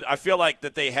dude, I feel like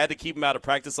that they had to keep him out of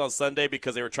practice on Sunday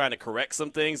because they were trying to correct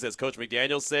some things, as Coach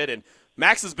McDaniel said. And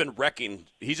Max has been wrecking.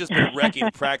 He's just been wrecking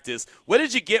practice. What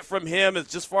did you get from him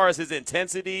as far as his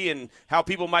intensity and how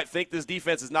people might think this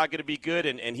defense is not going to be good?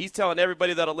 And he's telling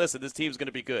everybody that'll listen, this team's going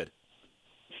to be good.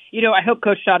 I hope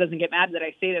Coach Shaw doesn't get mad that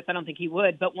I say this. I don't think he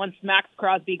would. But once Max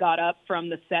Crosby got up from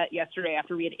the set yesterday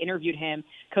after we had interviewed him,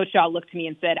 Coach Shaw looked to me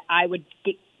and said, I would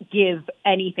give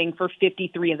anything for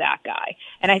 53 of that guy.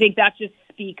 And I think that just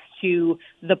speaks to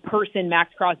the person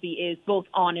Max Crosby is both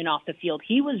on and off the field.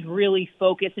 He was really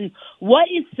focused. And what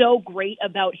is so great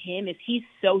about him is he's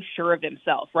so sure of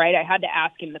himself, right? I had to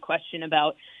ask him the question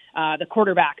about the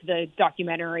quarterback, the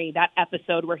documentary, that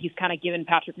episode where he's kind of giving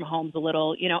Patrick Mahomes a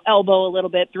little, elbow a little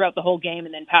bit throughout the whole game.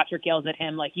 And then Patrick yells at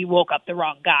him like, you woke up the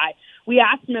wrong guy. We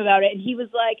asked him about it and he was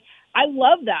like, I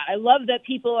love that. I love that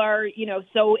people are,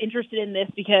 so interested in this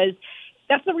because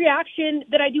that's the reaction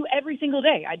that I do every single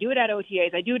day. I do it at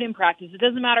OTAs. I do it in practice. It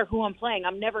doesn't matter who I'm playing.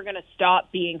 I'm never going to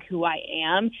stop being who I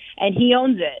am. And he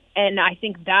owns it. And I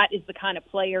think that is the kind of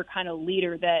player, kind of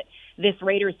leader that this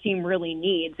Raiders team really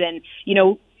needs. And,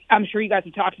 I'm sure you guys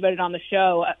have talked about it on the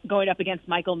show, going up against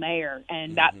Michael Mayer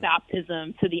and that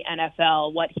baptism to the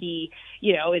NFL, what he,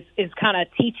 is kind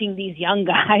of teaching these young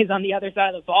guys on the other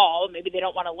side of the ball. Maybe they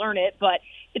don't want to learn it, but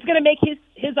it's going to make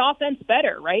his offense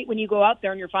better, right? When you go out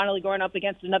there and you're finally going up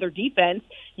against another defense,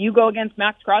 you go against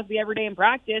Max Crosby every day in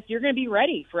practice, you're going to be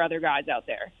ready for other guys out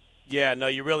there. Yeah, no,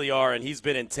 you really are, and he's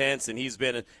been intense, and he's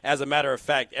been, as a matter of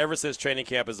fact, ever since training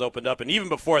camp has opened up, and even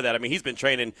before that, I mean, he's been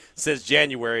training since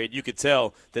January, and you could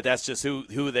tell that that's just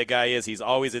who that guy is. He's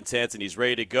always intense, and he's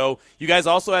ready to go. You guys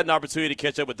also had an opportunity to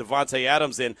catch up with Davante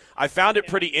Adams, and I found it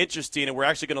pretty interesting, and we're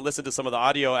actually going to listen to some of the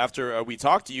audio after we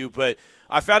talk to you, but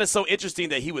I found it so interesting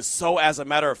that he was so, as a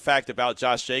matter of fact, about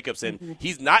Josh Jacobs, and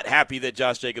he's not happy that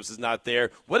Josh Jacobs is not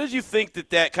there. What did you think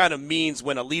that kind of means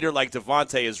when a leader like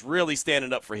Davante is really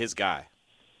standing up for his guy?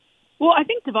 Well, I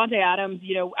think Davante Adams,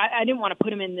 I didn't want to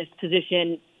put him in this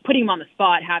position, putting him on the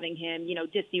spot, having him,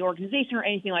 diss the organization or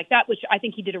anything like that, which I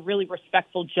think he did a really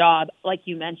respectful job, like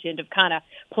you mentioned, of kind of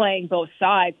playing both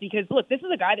sides. Because, look, this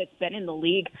is a guy that's been in the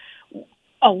league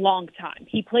a long time.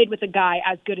 He played with a guy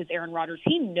as good as Aaron Rodgers.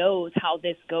 He knows how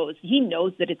this goes. He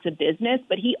knows that it's a business,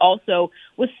 but he also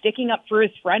was sticking up for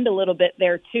his friend a little bit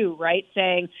there too, right?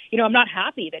 Saying, I'm not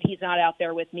happy that he's not out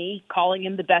there with me, calling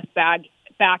him the best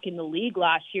back in the league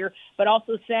last year, but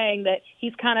also saying that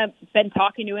he's kind of been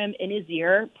talking to him in his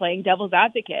ear, playing devil's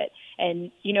advocate. And,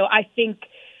 I think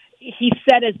he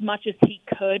said as much as he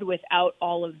could without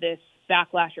all of this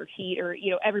backlash or heat or,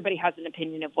 everybody has an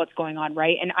opinion of what's going on,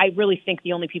 right? And I really think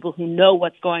the only people who know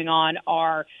what's going on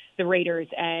are the Raiders.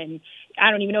 And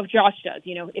I don't even know if Josh does,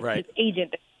 it's right. His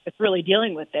agent that's really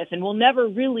dealing with this. And we'll never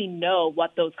really know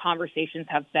what those conversations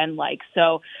have been like.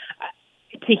 So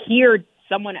to hear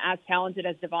someone as talented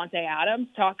as Davante Adams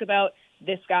talk about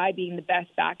this guy being the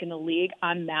best back in the league,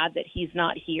 I'm mad that he's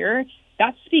not here,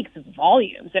 that speaks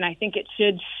volumes. And I think it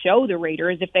should show the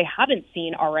Raiders, if they haven't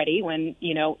seen already, when,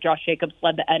 Josh Jacobs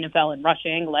led the NFL in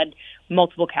rushing, led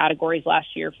multiple categories last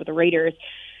year for the Raiders,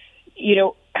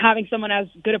 having someone as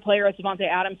good a player as Davante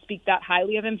Adams speak that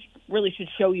highly of him really should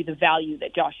show you the value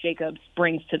that Josh Jacobs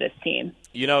brings to this team.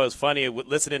 It's funny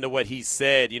listening to what he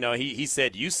said. He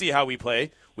said, you see how we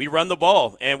play. We run the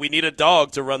ball, and we need a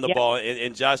dog to run the ball,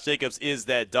 and Josh Jacobs is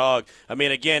that dog. I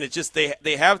mean, again, it's just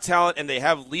they have talent and they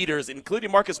have leaders,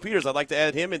 including Marcus Peters. I'd like to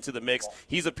add him into the mix.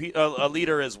 He's a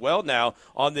leader as well now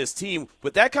on this team.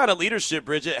 With that kind of leadership,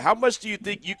 Bridget, how much do you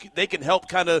think they can help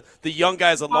kind of the young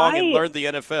guys along and learn the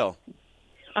NFL?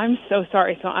 I'm so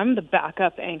sorry. So I'm the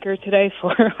backup anchor today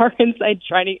for our Inside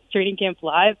Training Camp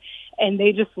Live, and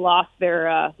they just lost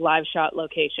their live shot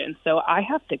location. So I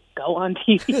have to go on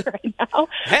TV right now.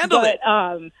 Handle it.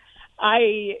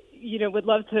 I, would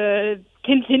love to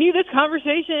continue this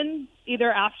conversation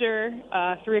either after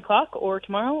 3 o'clock or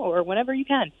tomorrow or whenever you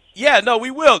can. Yeah, no,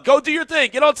 we will. Go do your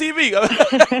thing. Get on TV.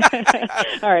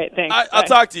 All right, thanks. I'll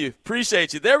talk to you.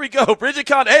 Appreciate you. There we go. Bridget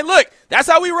Condon. Hey, look, that's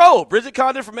how we roll. Bridget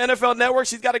Condon from NFL Network.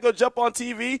 She's got to go jump on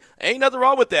TV. Ain't nothing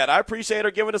wrong with that. I appreciate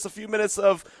her giving us a few minutes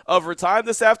of her time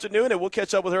this afternoon, and we'll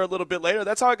catch up with her a little bit later.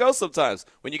 That's how it goes sometimes.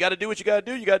 When you got to do what you got to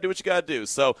do, you got to do what you got to do.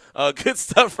 So good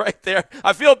stuff right there.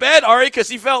 I feel bad, Ari, because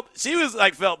she felt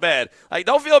bad. Like,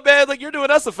 don't feel bad. Like, you're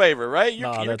doing us a favor, right?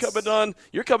 You're coming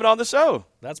on the show.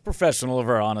 That's professional of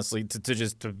her, honestly,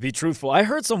 to be truthful. I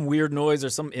heard some weird noise or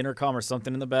some intercom or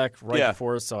something in the back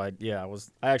before, so I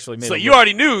actually made. So you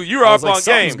already knew you were up on game.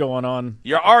 Something's going on.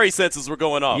 Your Ari senses were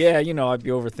going off. Yeah, I'd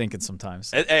be overthinking sometimes.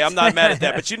 Hey, I'm not mad at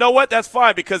that, but you know what? That's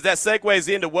fine because that segues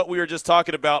into what we were just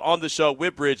talking about on the show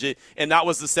with Bridget, and that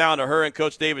was the sound of her and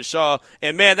Coach David Shaw.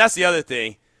 And man, that's the other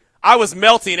thing. I was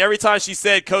melting every time she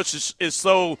said Coach is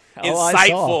so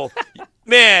insightful.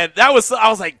 Man, I was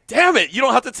like, damn it, you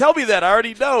don't have to tell me that. I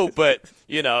already know. But,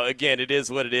 again, it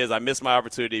is what it is. I missed my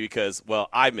opportunity because,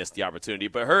 I missed the opportunity.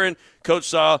 But her and Coach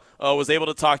Shaw was able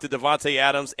to talk to Davante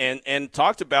Adams and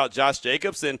talked about Josh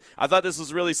Jacobs. And I thought this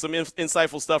was really some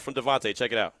insightful stuff from Davante.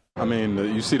 Check it out. I mean,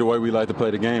 you see the way we like to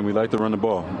play the game. We like to run the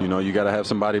ball. You know, you got to have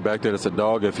somebody back there that's a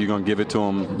dog if you're going to give it to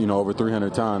them, you know, over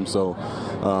 300 times. So,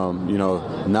 you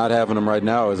know, not having him right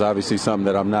now is obviously something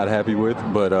that I'm not happy with.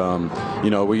 But, you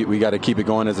know, we got to keep it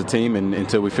going as a team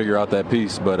until we figure out that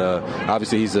piece. But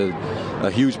obviously he's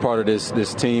a huge part of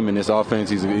this team and this offense.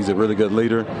 He's a really good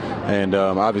leader. And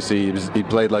obviously he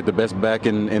played like the best back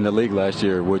in the league last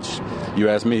year, which you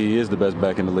ask me, he is the best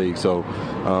back in the league. So,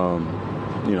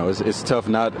 you know, it's tough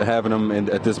not having them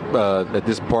at this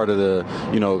part of the,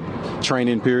 you know,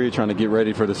 training period, trying to get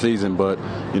ready for the season. But,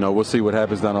 you know, we'll see what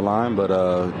happens down the line. But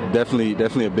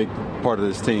definitely a big part of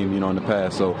this team, you know, in the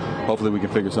past. So hopefully we can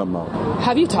figure something out.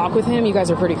 Have you talked with him? You guys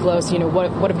are pretty close. You know,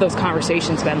 what have those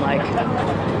conversations been like?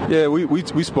 Yeah,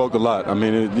 we spoke a lot. I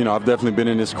mean, you know, I've definitely been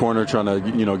in this corner trying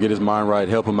to, you know, get his mind right,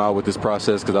 help him out with this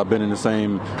process because I've been in the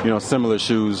same, you know, similar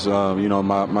shoes, you know,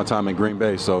 my time in Green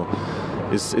Bay. So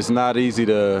it's not easy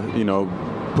to, you know,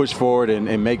 push forward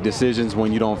and make decisions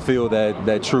when you don't feel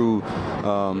that true,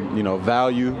 you know,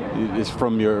 value is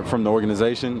from the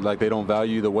organization. Like they don't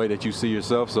value the way that you see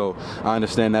yourself. So I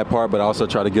understand that part, but I also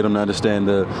try to get them to understand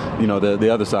the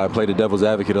other side, play the devil's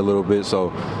advocate a little bit.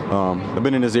 So I've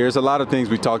been in his ears. A lot of things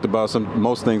we talked about.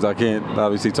 Most things I can't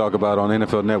obviously talk about on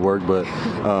NFL Network, but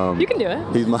you can do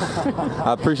it.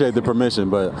 I appreciate the permission,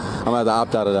 but I'm gonna have to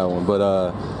opt out of that one.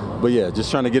 But yeah, just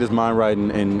trying to get his mind right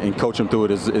and coach him through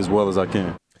it as well as I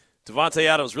can. Davante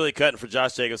Adams really cutting for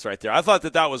Josh Jacobs right there. I thought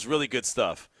that was really good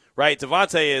stuff, right?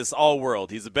 Davante is all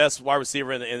world. He's the best wide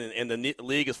receiver in the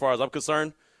league as far as I'm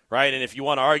concerned, right? And if you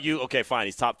want to argue, okay, fine,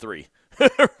 he's top 3,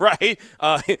 right?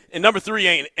 And number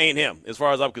 3 ain't him as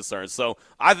far as I'm concerned. So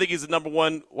I think he's the number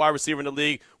 1 wide receiver in the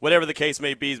league. Whatever the case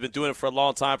may be, he's been doing it for a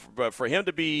long time. But for him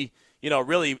to be, you know,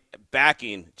 really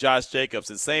backing Josh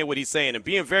Jacobs and saying what he's saying and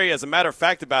being very, as a matter of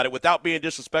fact about it, without being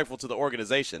disrespectful to the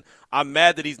organization. I'm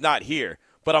mad that he's not here,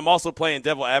 but I'm also playing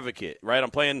devil advocate, right?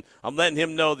 I'm letting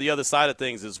him know the other side of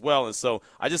things as well. And so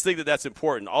I just think that that's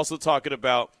important. Also talking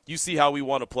about, you see how we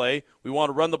want to play. We want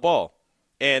to run the ball.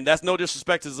 And that's no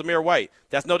disrespect to Zamir White.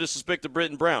 That's no disrespect to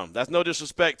Britton Brown. That's no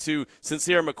disrespect to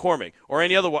Sincere McCormick or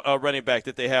any other running back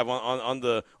that they have on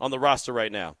the roster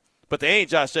right now. But they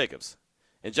ain't Josh Jacobs.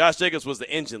 And Josh Jacobs was the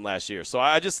engine last year. So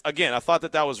I thought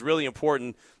that was really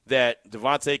important that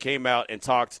Davante came out and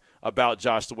talked about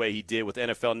Josh the way he did with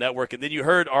NFL Network. And then you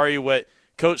heard, Ari, what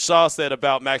Coach Shaw said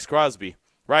about Max Crosby,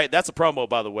 right? That's a promo,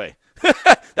 by the way.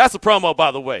 That's a promo, by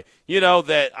the way. You know,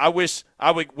 that I wish I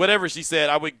would, whatever she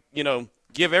said, I would, you know,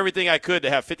 give everything I could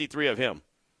to have 53 of him,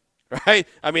 right?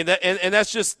 I mean, and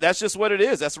that's just what it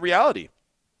is. That's the reality.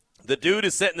 The dude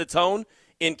is setting the tone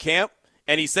in camp,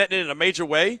 and he's setting it in a major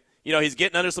way. You know, he's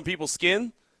getting under some people's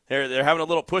skin. They're having a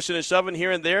little pushing and shoving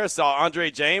here and there. Saw Andre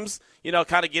James, you know,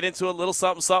 kind of get into a little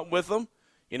something with them.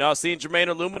 You know, seeing Jermaine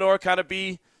Illuminor kind of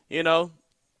be, you know,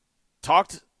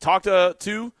 talked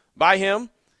to by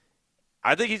him.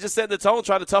 I think he's just setting the tone,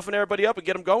 trying to toughen everybody up and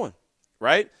get them going,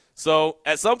 right? So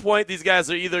at some point, these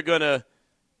guys are either going to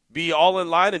be all in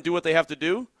line and do what they have to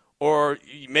do, or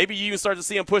maybe you even start to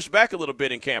see them push back a little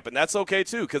bit in camp, and that's okay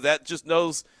too, because that just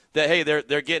knows that, hey,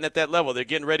 they're getting at that level. They're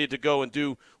getting ready to go and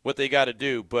do what they got to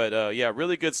do. But, yeah,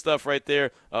 really good stuff right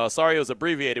there. Sorry it was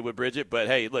abbreviated with Bridget, but,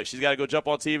 hey, look, she's got to go jump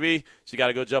on TV. She got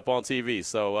to go jump on TV.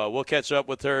 So we'll catch up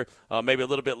with her maybe a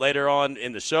little bit later on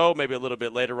in the show, maybe a little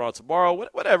bit later on tomorrow,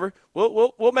 whatever.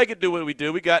 We'll make it do what we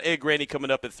do. We got Ed Graney coming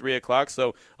up at 3 o'clock,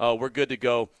 so we're good to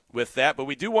go with that. But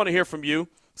we do want to hear from you.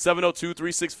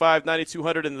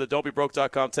 702-365-9200 and the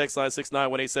don'tbebroke.com text line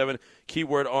 69187,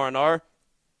 keyword R&R.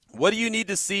 What do you need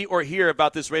to see or hear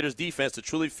about this Raiders defense to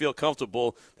truly feel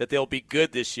comfortable that they'll be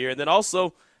good this year? And then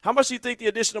also, how much do you think the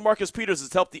addition of Marcus Peters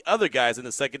has helped the other guys in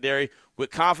the secondary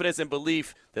with confidence and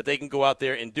belief that they can go out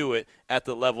there and do it at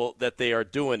the level that they are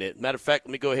doing it? Matter of fact,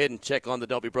 let me go ahead and check on the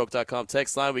don'tbebroke.com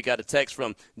text line. We got a text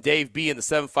from Dave B in the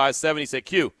 757. He said,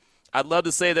 Q, I'd love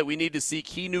to say that we need to see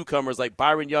key newcomers like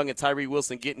Byron Young and Tyree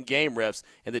Wilson getting game reps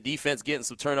and the defense getting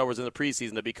some turnovers in the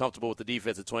preseason to be comfortable with the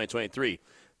defense in 2023.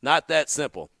 Not that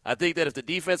simple. I think that if the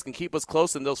defense can keep us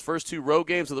close in those first 2 road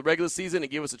games of the regular season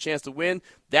and give us a chance to win,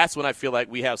 that's when I feel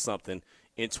like we have something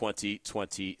in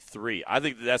 2023. I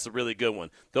think that's a really good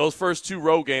one. Those first 2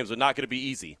 road games are not going to be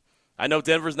easy. I know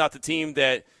Denver's not the team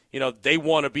that, you know, they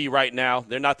want to be right now.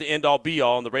 They're not the end-all,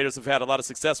 be-all, and the Raiders have had a lot of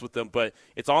success with them, but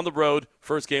it's on the road,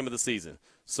 first game of the season.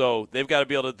 So they've got to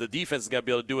be able to – the defense has got to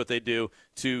be able to do what they do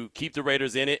to keep the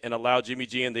Raiders in it and allow Jimmy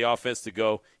G and the offense to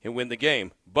go and win the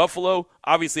game. Buffalo,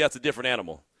 obviously that's a different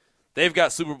animal. They've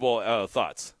got Super Bowl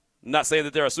thoughts. I'm not saying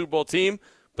that they're a Super Bowl team,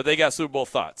 but they got Super Bowl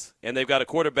thoughts. And they've got a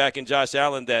quarterback in Josh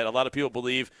Allen that a lot of people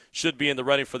believe should be in the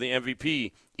running for the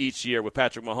MVP each year with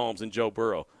Patrick Mahomes and Joe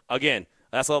Burrow. Again,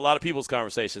 That's a lot of people's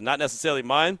conversation, not necessarily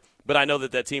mine, but I know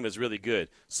that team is really good.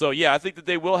 So, yeah, I think that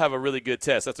they will have a really good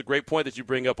test. That's a great point that you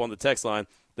bring up on the text line.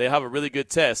 They have a really good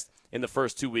test in the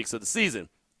first 2 weeks of the season.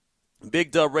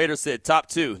 Big Dub Raiders said top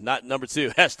 2, not number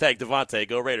 2. Hashtag Devontae,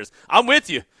 go Raiders. I'm with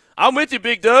you.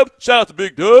 Big Dub. Shout out to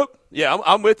Big Dub. Yeah,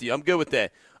 I'm with you. I'm good with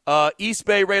that. East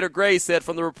Bay Raider Gray said,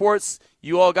 from the reports,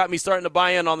 you all got me starting to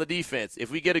buy in on the defense. If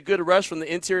we get a good rush from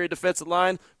the interior defensive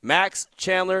line, Max,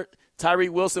 Chandler, Tyree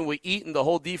Wilson will eat, and the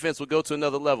whole defense will go to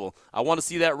another level. I want to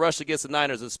see that rush against the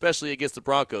Niners, especially against the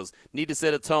Broncos. Need to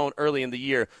set a tone early in the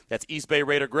year. That's East Bay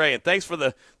Raider Gray. And thanks for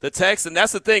the text. And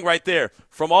that's the thing right there.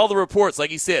 From all the reports,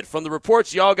 like he said, from the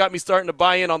reports, y'all got me starting to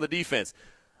buy in on the defense.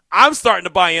 I'm starting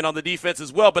to buy in on the defense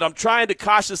as well, but I'm trying to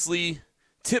cautiously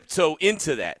tiptoe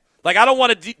into that. Like, I don't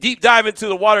want to deep dive into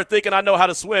the water thinking I know how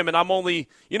to swim, and I'm only,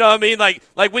 you know what I mean? Like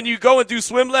when you go and do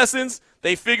swim lessons,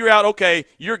 they figure out, okay,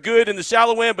 you're good in the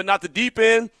shallow end, but not the deep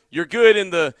end. You're good in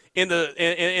the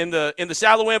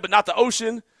shallow end, but not the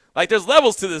ocean. Like, there's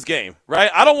levels to this game,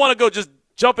 right? I don't want to go just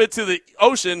jump into the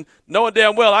ocean knowing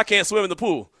damn well I can't swim in the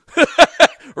pool,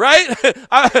 right?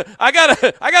 I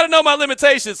gotta know my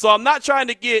limitations. So I'm not trying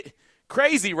to get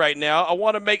crazy right now. I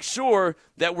want to make sure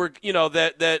that we're,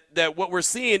 that what we're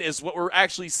seeing is what we're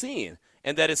actually seeing,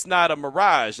 and that it's not a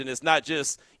mirage and it's not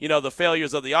just, the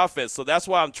failures of the offense. So that's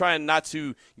why I'm trying not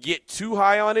to get too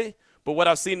high on it. But what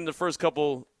I've seen in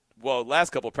the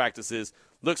last couple practices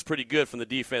looks pretty good from the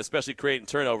defense, especially creating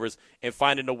turnovers and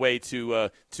finding a way to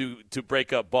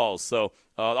break up balls. So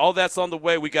all that's on the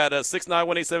way. We got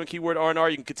 69187 keyword R&R.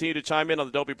 You can continue to chime in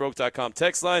on the don'tbebroke.com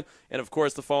text line, and of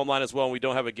course the phone line as well. And we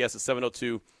don't have a guest at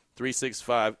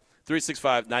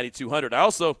 702-365-9200. I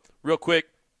also, real quick,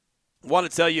 want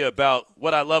to tell you about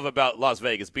what I love about Las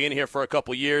Vegas. Being here for a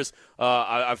couple years,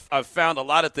 I've found a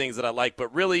lot of things that I like,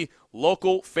 but really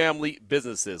local family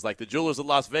businesses like the Jewelers of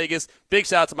Las Vegas. Big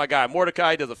shout out to my guy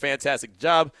Mordecai. He does a fantastic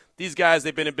job. These guys,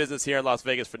 they've been in business here in Las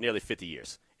Vegas for nearly 50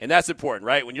 years. And that's important,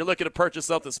 right? When you're looking to purchase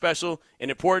something special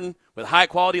and important with high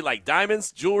quality like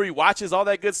diamonds, jewelry, watches, all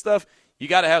that good stuff, you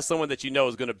got to have someone that you know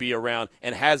is going to be around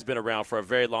and has been around for a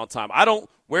very long time. I don't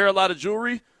wear a lot of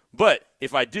jewelry, but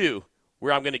if I do,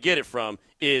 where I'm going to get it from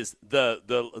is the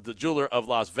jeweler of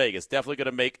Las Vegas. Definitely going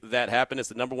to make that happen. It's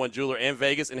the number one jeweler in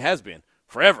Vegas and has been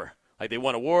forever. Like, they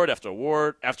won award after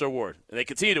award after award, and they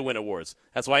continue to win awards.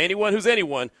 That's why anyone who's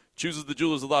anyone chooses the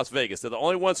Jewelers of Las Vegas. They're the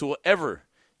only ones who will ever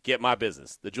get my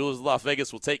business. The Jewelers of Las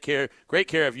Vegas will take great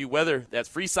care of you, whether that's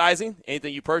free sizing,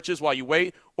 anything you purchase while you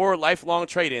wait, or lifelong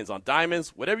trade-ins on diamonds.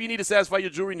 Whatever you need to satisfy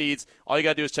your jewelry needs, all you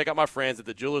got to do is check out my friends at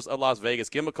the Jewelers of Las Vegas.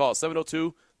 Give them a call at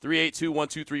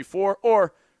 702-382-1234,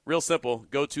 or, real simple,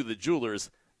 go to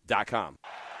thejewelers.com.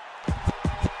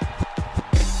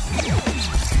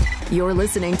 You're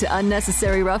listening to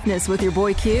Unnecessary Roughness with your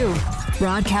boy Q.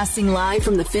 Broadcasting live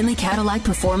from the Finley Cadillac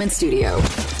Performance Studio.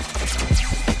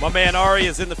 My man Ari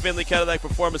is in the Finley Cadillac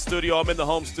Performance Studio. I'm in the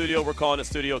home studio. We're calling it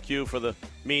Studio Q for the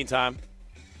meantime.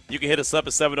 You can hit us up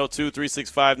at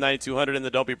 702-365-9200 in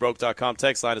the don'tbebroke.com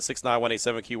text line at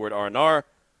 69187 keyword R&R.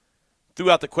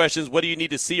 Throughout the questions, what do you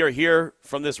need to see or hear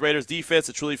from this Raiders defense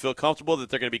to truly feel comfortable that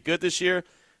they're going to be good this year?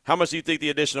 How much do you think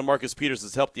the addition of Marcus Peters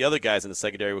has helped the other guys in the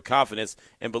secondary with confidence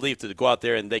and belief to go out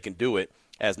there and they can do it,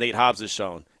 as Nate Hobbs has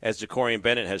shown, as Jacorian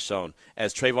Bennett has shown,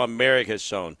 as Trayvon Merrick has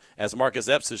shown, as Marcus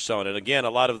Epps has shown? And, again, a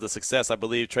lot of the success I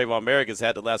believe Trayvon Merrick has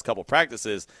had the last couple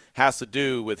practices has to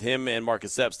do with him and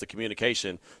Marcus Epps, the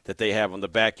communication that they have on the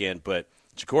back end. But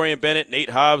Jacorian Bennett,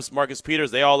 Nate Hobbs, Marcus Peters,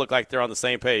 they all look like they're on the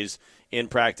same page in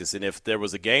practice. And if there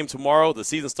was a game tomorrow, the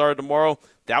season started tomorrow,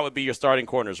 that would be your starting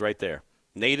corners right there.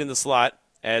 Nate in the slot,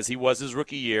 as he was his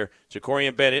rookie year,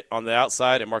 Jacorian Bennett on the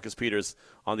outside, and Marcus Peters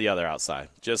on the other outside.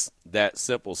 Just that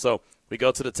simple. So we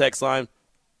go to the text line.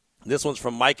 This one's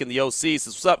from Mike in the OC. He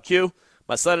says, what's up, Q?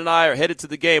 My son and I are headed to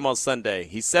the game on Sunday.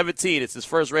 He's 17. It's his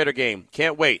first Raider game.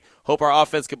 Can't wait. Hope our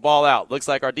offense can ball out. Looks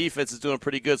like our defense is doing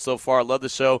pretty good so far. Love the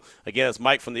show. Again, it's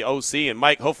Mike from the OC. And,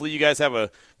 Mike, hopefully you guys have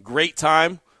a great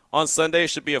time on Sunday. It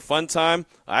should be a fun time.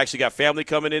 I actually got family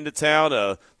coming into town,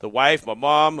 the wife, my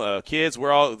mom, kids.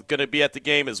 We're all going to be at the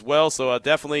game as well. So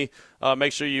definitely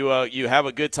make sure you have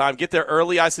a good time. Get there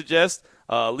early, I suggest.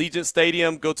 Allegiant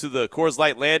Stadium, go to the Coors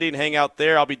Light Landing, hang out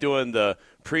there. I'll be doing the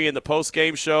pre- and the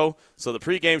post-game show. So the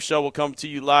pre-game show will come to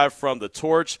you live from the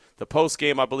Torch. The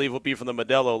post-game, I believe, will be from the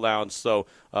Modelo Lounge. So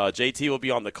JT will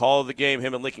be on the call of the game.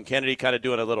 Him and Lincoln Kennedy kind of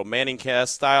doing a little Manning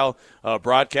cast style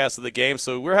broadcast of the game.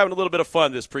 So we're having a little bit of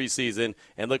fun this preseason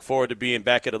and look forward to being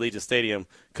back at Allegiant Stadium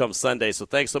come Sunday. So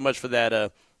thanks so much for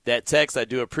that text. I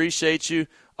do appreciate you.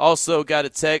 Also got a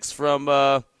text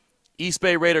from East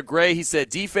Bay Raider Gray, he said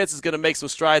defense is going to make some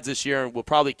strides this year and will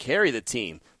probably carry the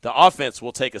team. The offense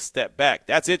will take a step back.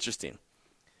 That's interesting.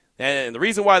 And the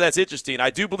reason why that's interesting, I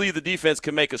do believe the defense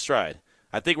can make a stride.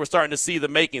 I think we're starting to see the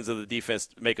makings of the defense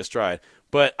make a stride.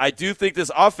 But I do think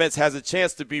this offense has a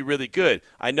chance to be really good.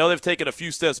 I know they've taken a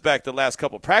few steps back the last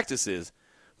couple practices,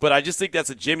 but I just think that's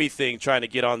a Jimmy thing trying to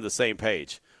get on the same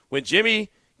page. When Jimmy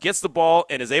gets the ball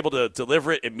and is able to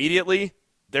deliver it immediately,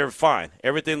 they're fine.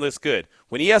 Everything looks good.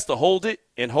 When he has to hold it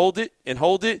and hold it and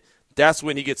hold it, that's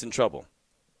when he gets in trouble.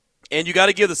 And you got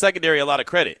to give the secondary a lot of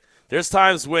credit. There's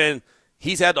times when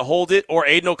he's had to hold it, or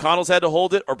Aiden O'Connell's had to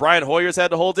hold it, or Brian Hoyer's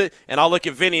had to hold it, and I'll look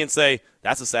at Vinny and say,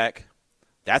 that's a sack.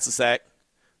 That's a sack.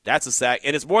 That's a sack.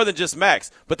 And it's more than just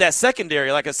Max. But that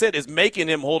secondary, like I said, is making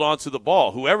him hold on to the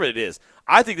ball, whoever it is.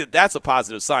 I think that that's a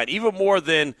positive sign, even more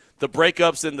than the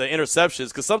breakups and the interceptions,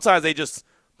 because sometimes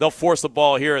they'll force the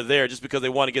ball here or there just because they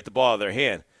want to get the ball out of their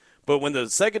hand. But when the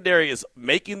secondary is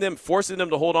forcing them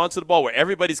to hold on to the ball where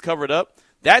everybody's covered up,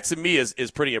 that to me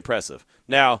is pretty impressive.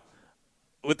 Now,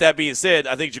 with that being said,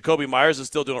 I think Jacoby Myers is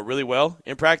still doing really well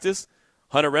in practice.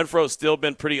 Hunter Renfrow has still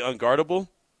been pretty unguardable,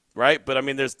 right? But, I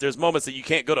mean, there's moments that you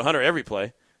can't go to Hunter every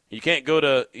play. You can't go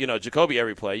to, Jacoby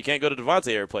every play. You can't go to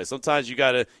Devontae every play. Sometimes you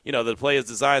got to, the play is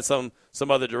designed some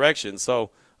other direction.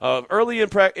 So, early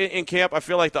in camp, I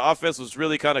feel like the offense was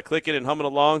really kind of clicking and humming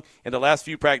along. And the last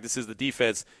few practices, the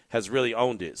defense has really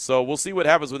owned it. So we'll see what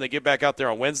happens when they get back out there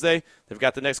on Wednesday. They've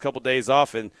got the next couple days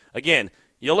off. And, again,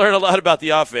 you'll learn a lot about the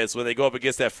offense when they go up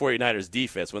against that 49ers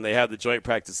defense, when they have the joint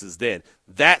practices then.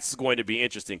 That's going to be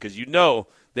interesting because you know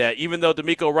that even though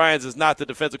DeMeco Ryans is not the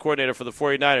defensive coordinator for the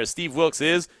 49ers, Steve Wilks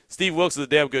is. Steve Wilks is a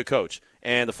damn good coach.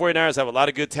 And the 49ers have a lot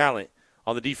of good talent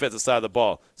on the defensive side of the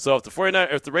ball. So if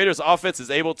the Raiders offense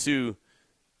is able to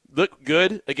look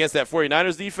good against that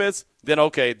 49ers defense, then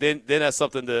okay, then that's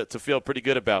something to feel pretty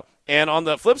good about. And on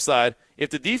the flip side,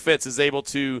 if the defense is able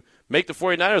to make the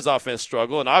 49ers offense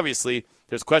struggle, and obviously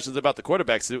there's questions about the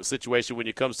quarterback situation when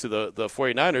it comes to the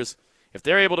 49ers, if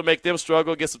they're able to make them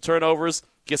struggle, get some turnovers,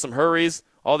 get some hurries,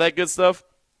 all that good stuff,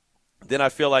 then I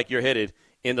feel like you're headed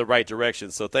in the right direction.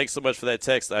 So thanks so much for that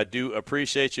text. I do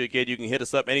appreciate you. Again, you can hit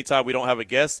us up anytime we don't have a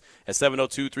guest at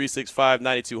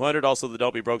 702-365-9200. Also, the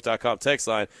don'tbebroke.com text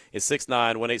line is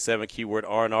 69187, keyword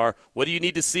R&R. What do you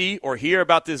need to see or hear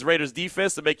about this Raiders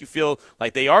defense to make you feel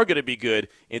like they are going to be good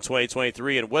in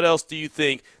 2023? And what else do you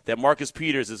think that Marcus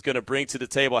Peters is going to bring to the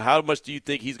table? How much do you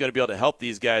think he's going to be able to help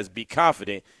these guys be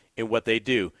confident in what they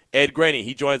do? Ed Graney,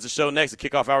 he joins the show next to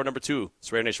kick off hour number 2.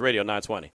 It's Raider Nation Radio 920.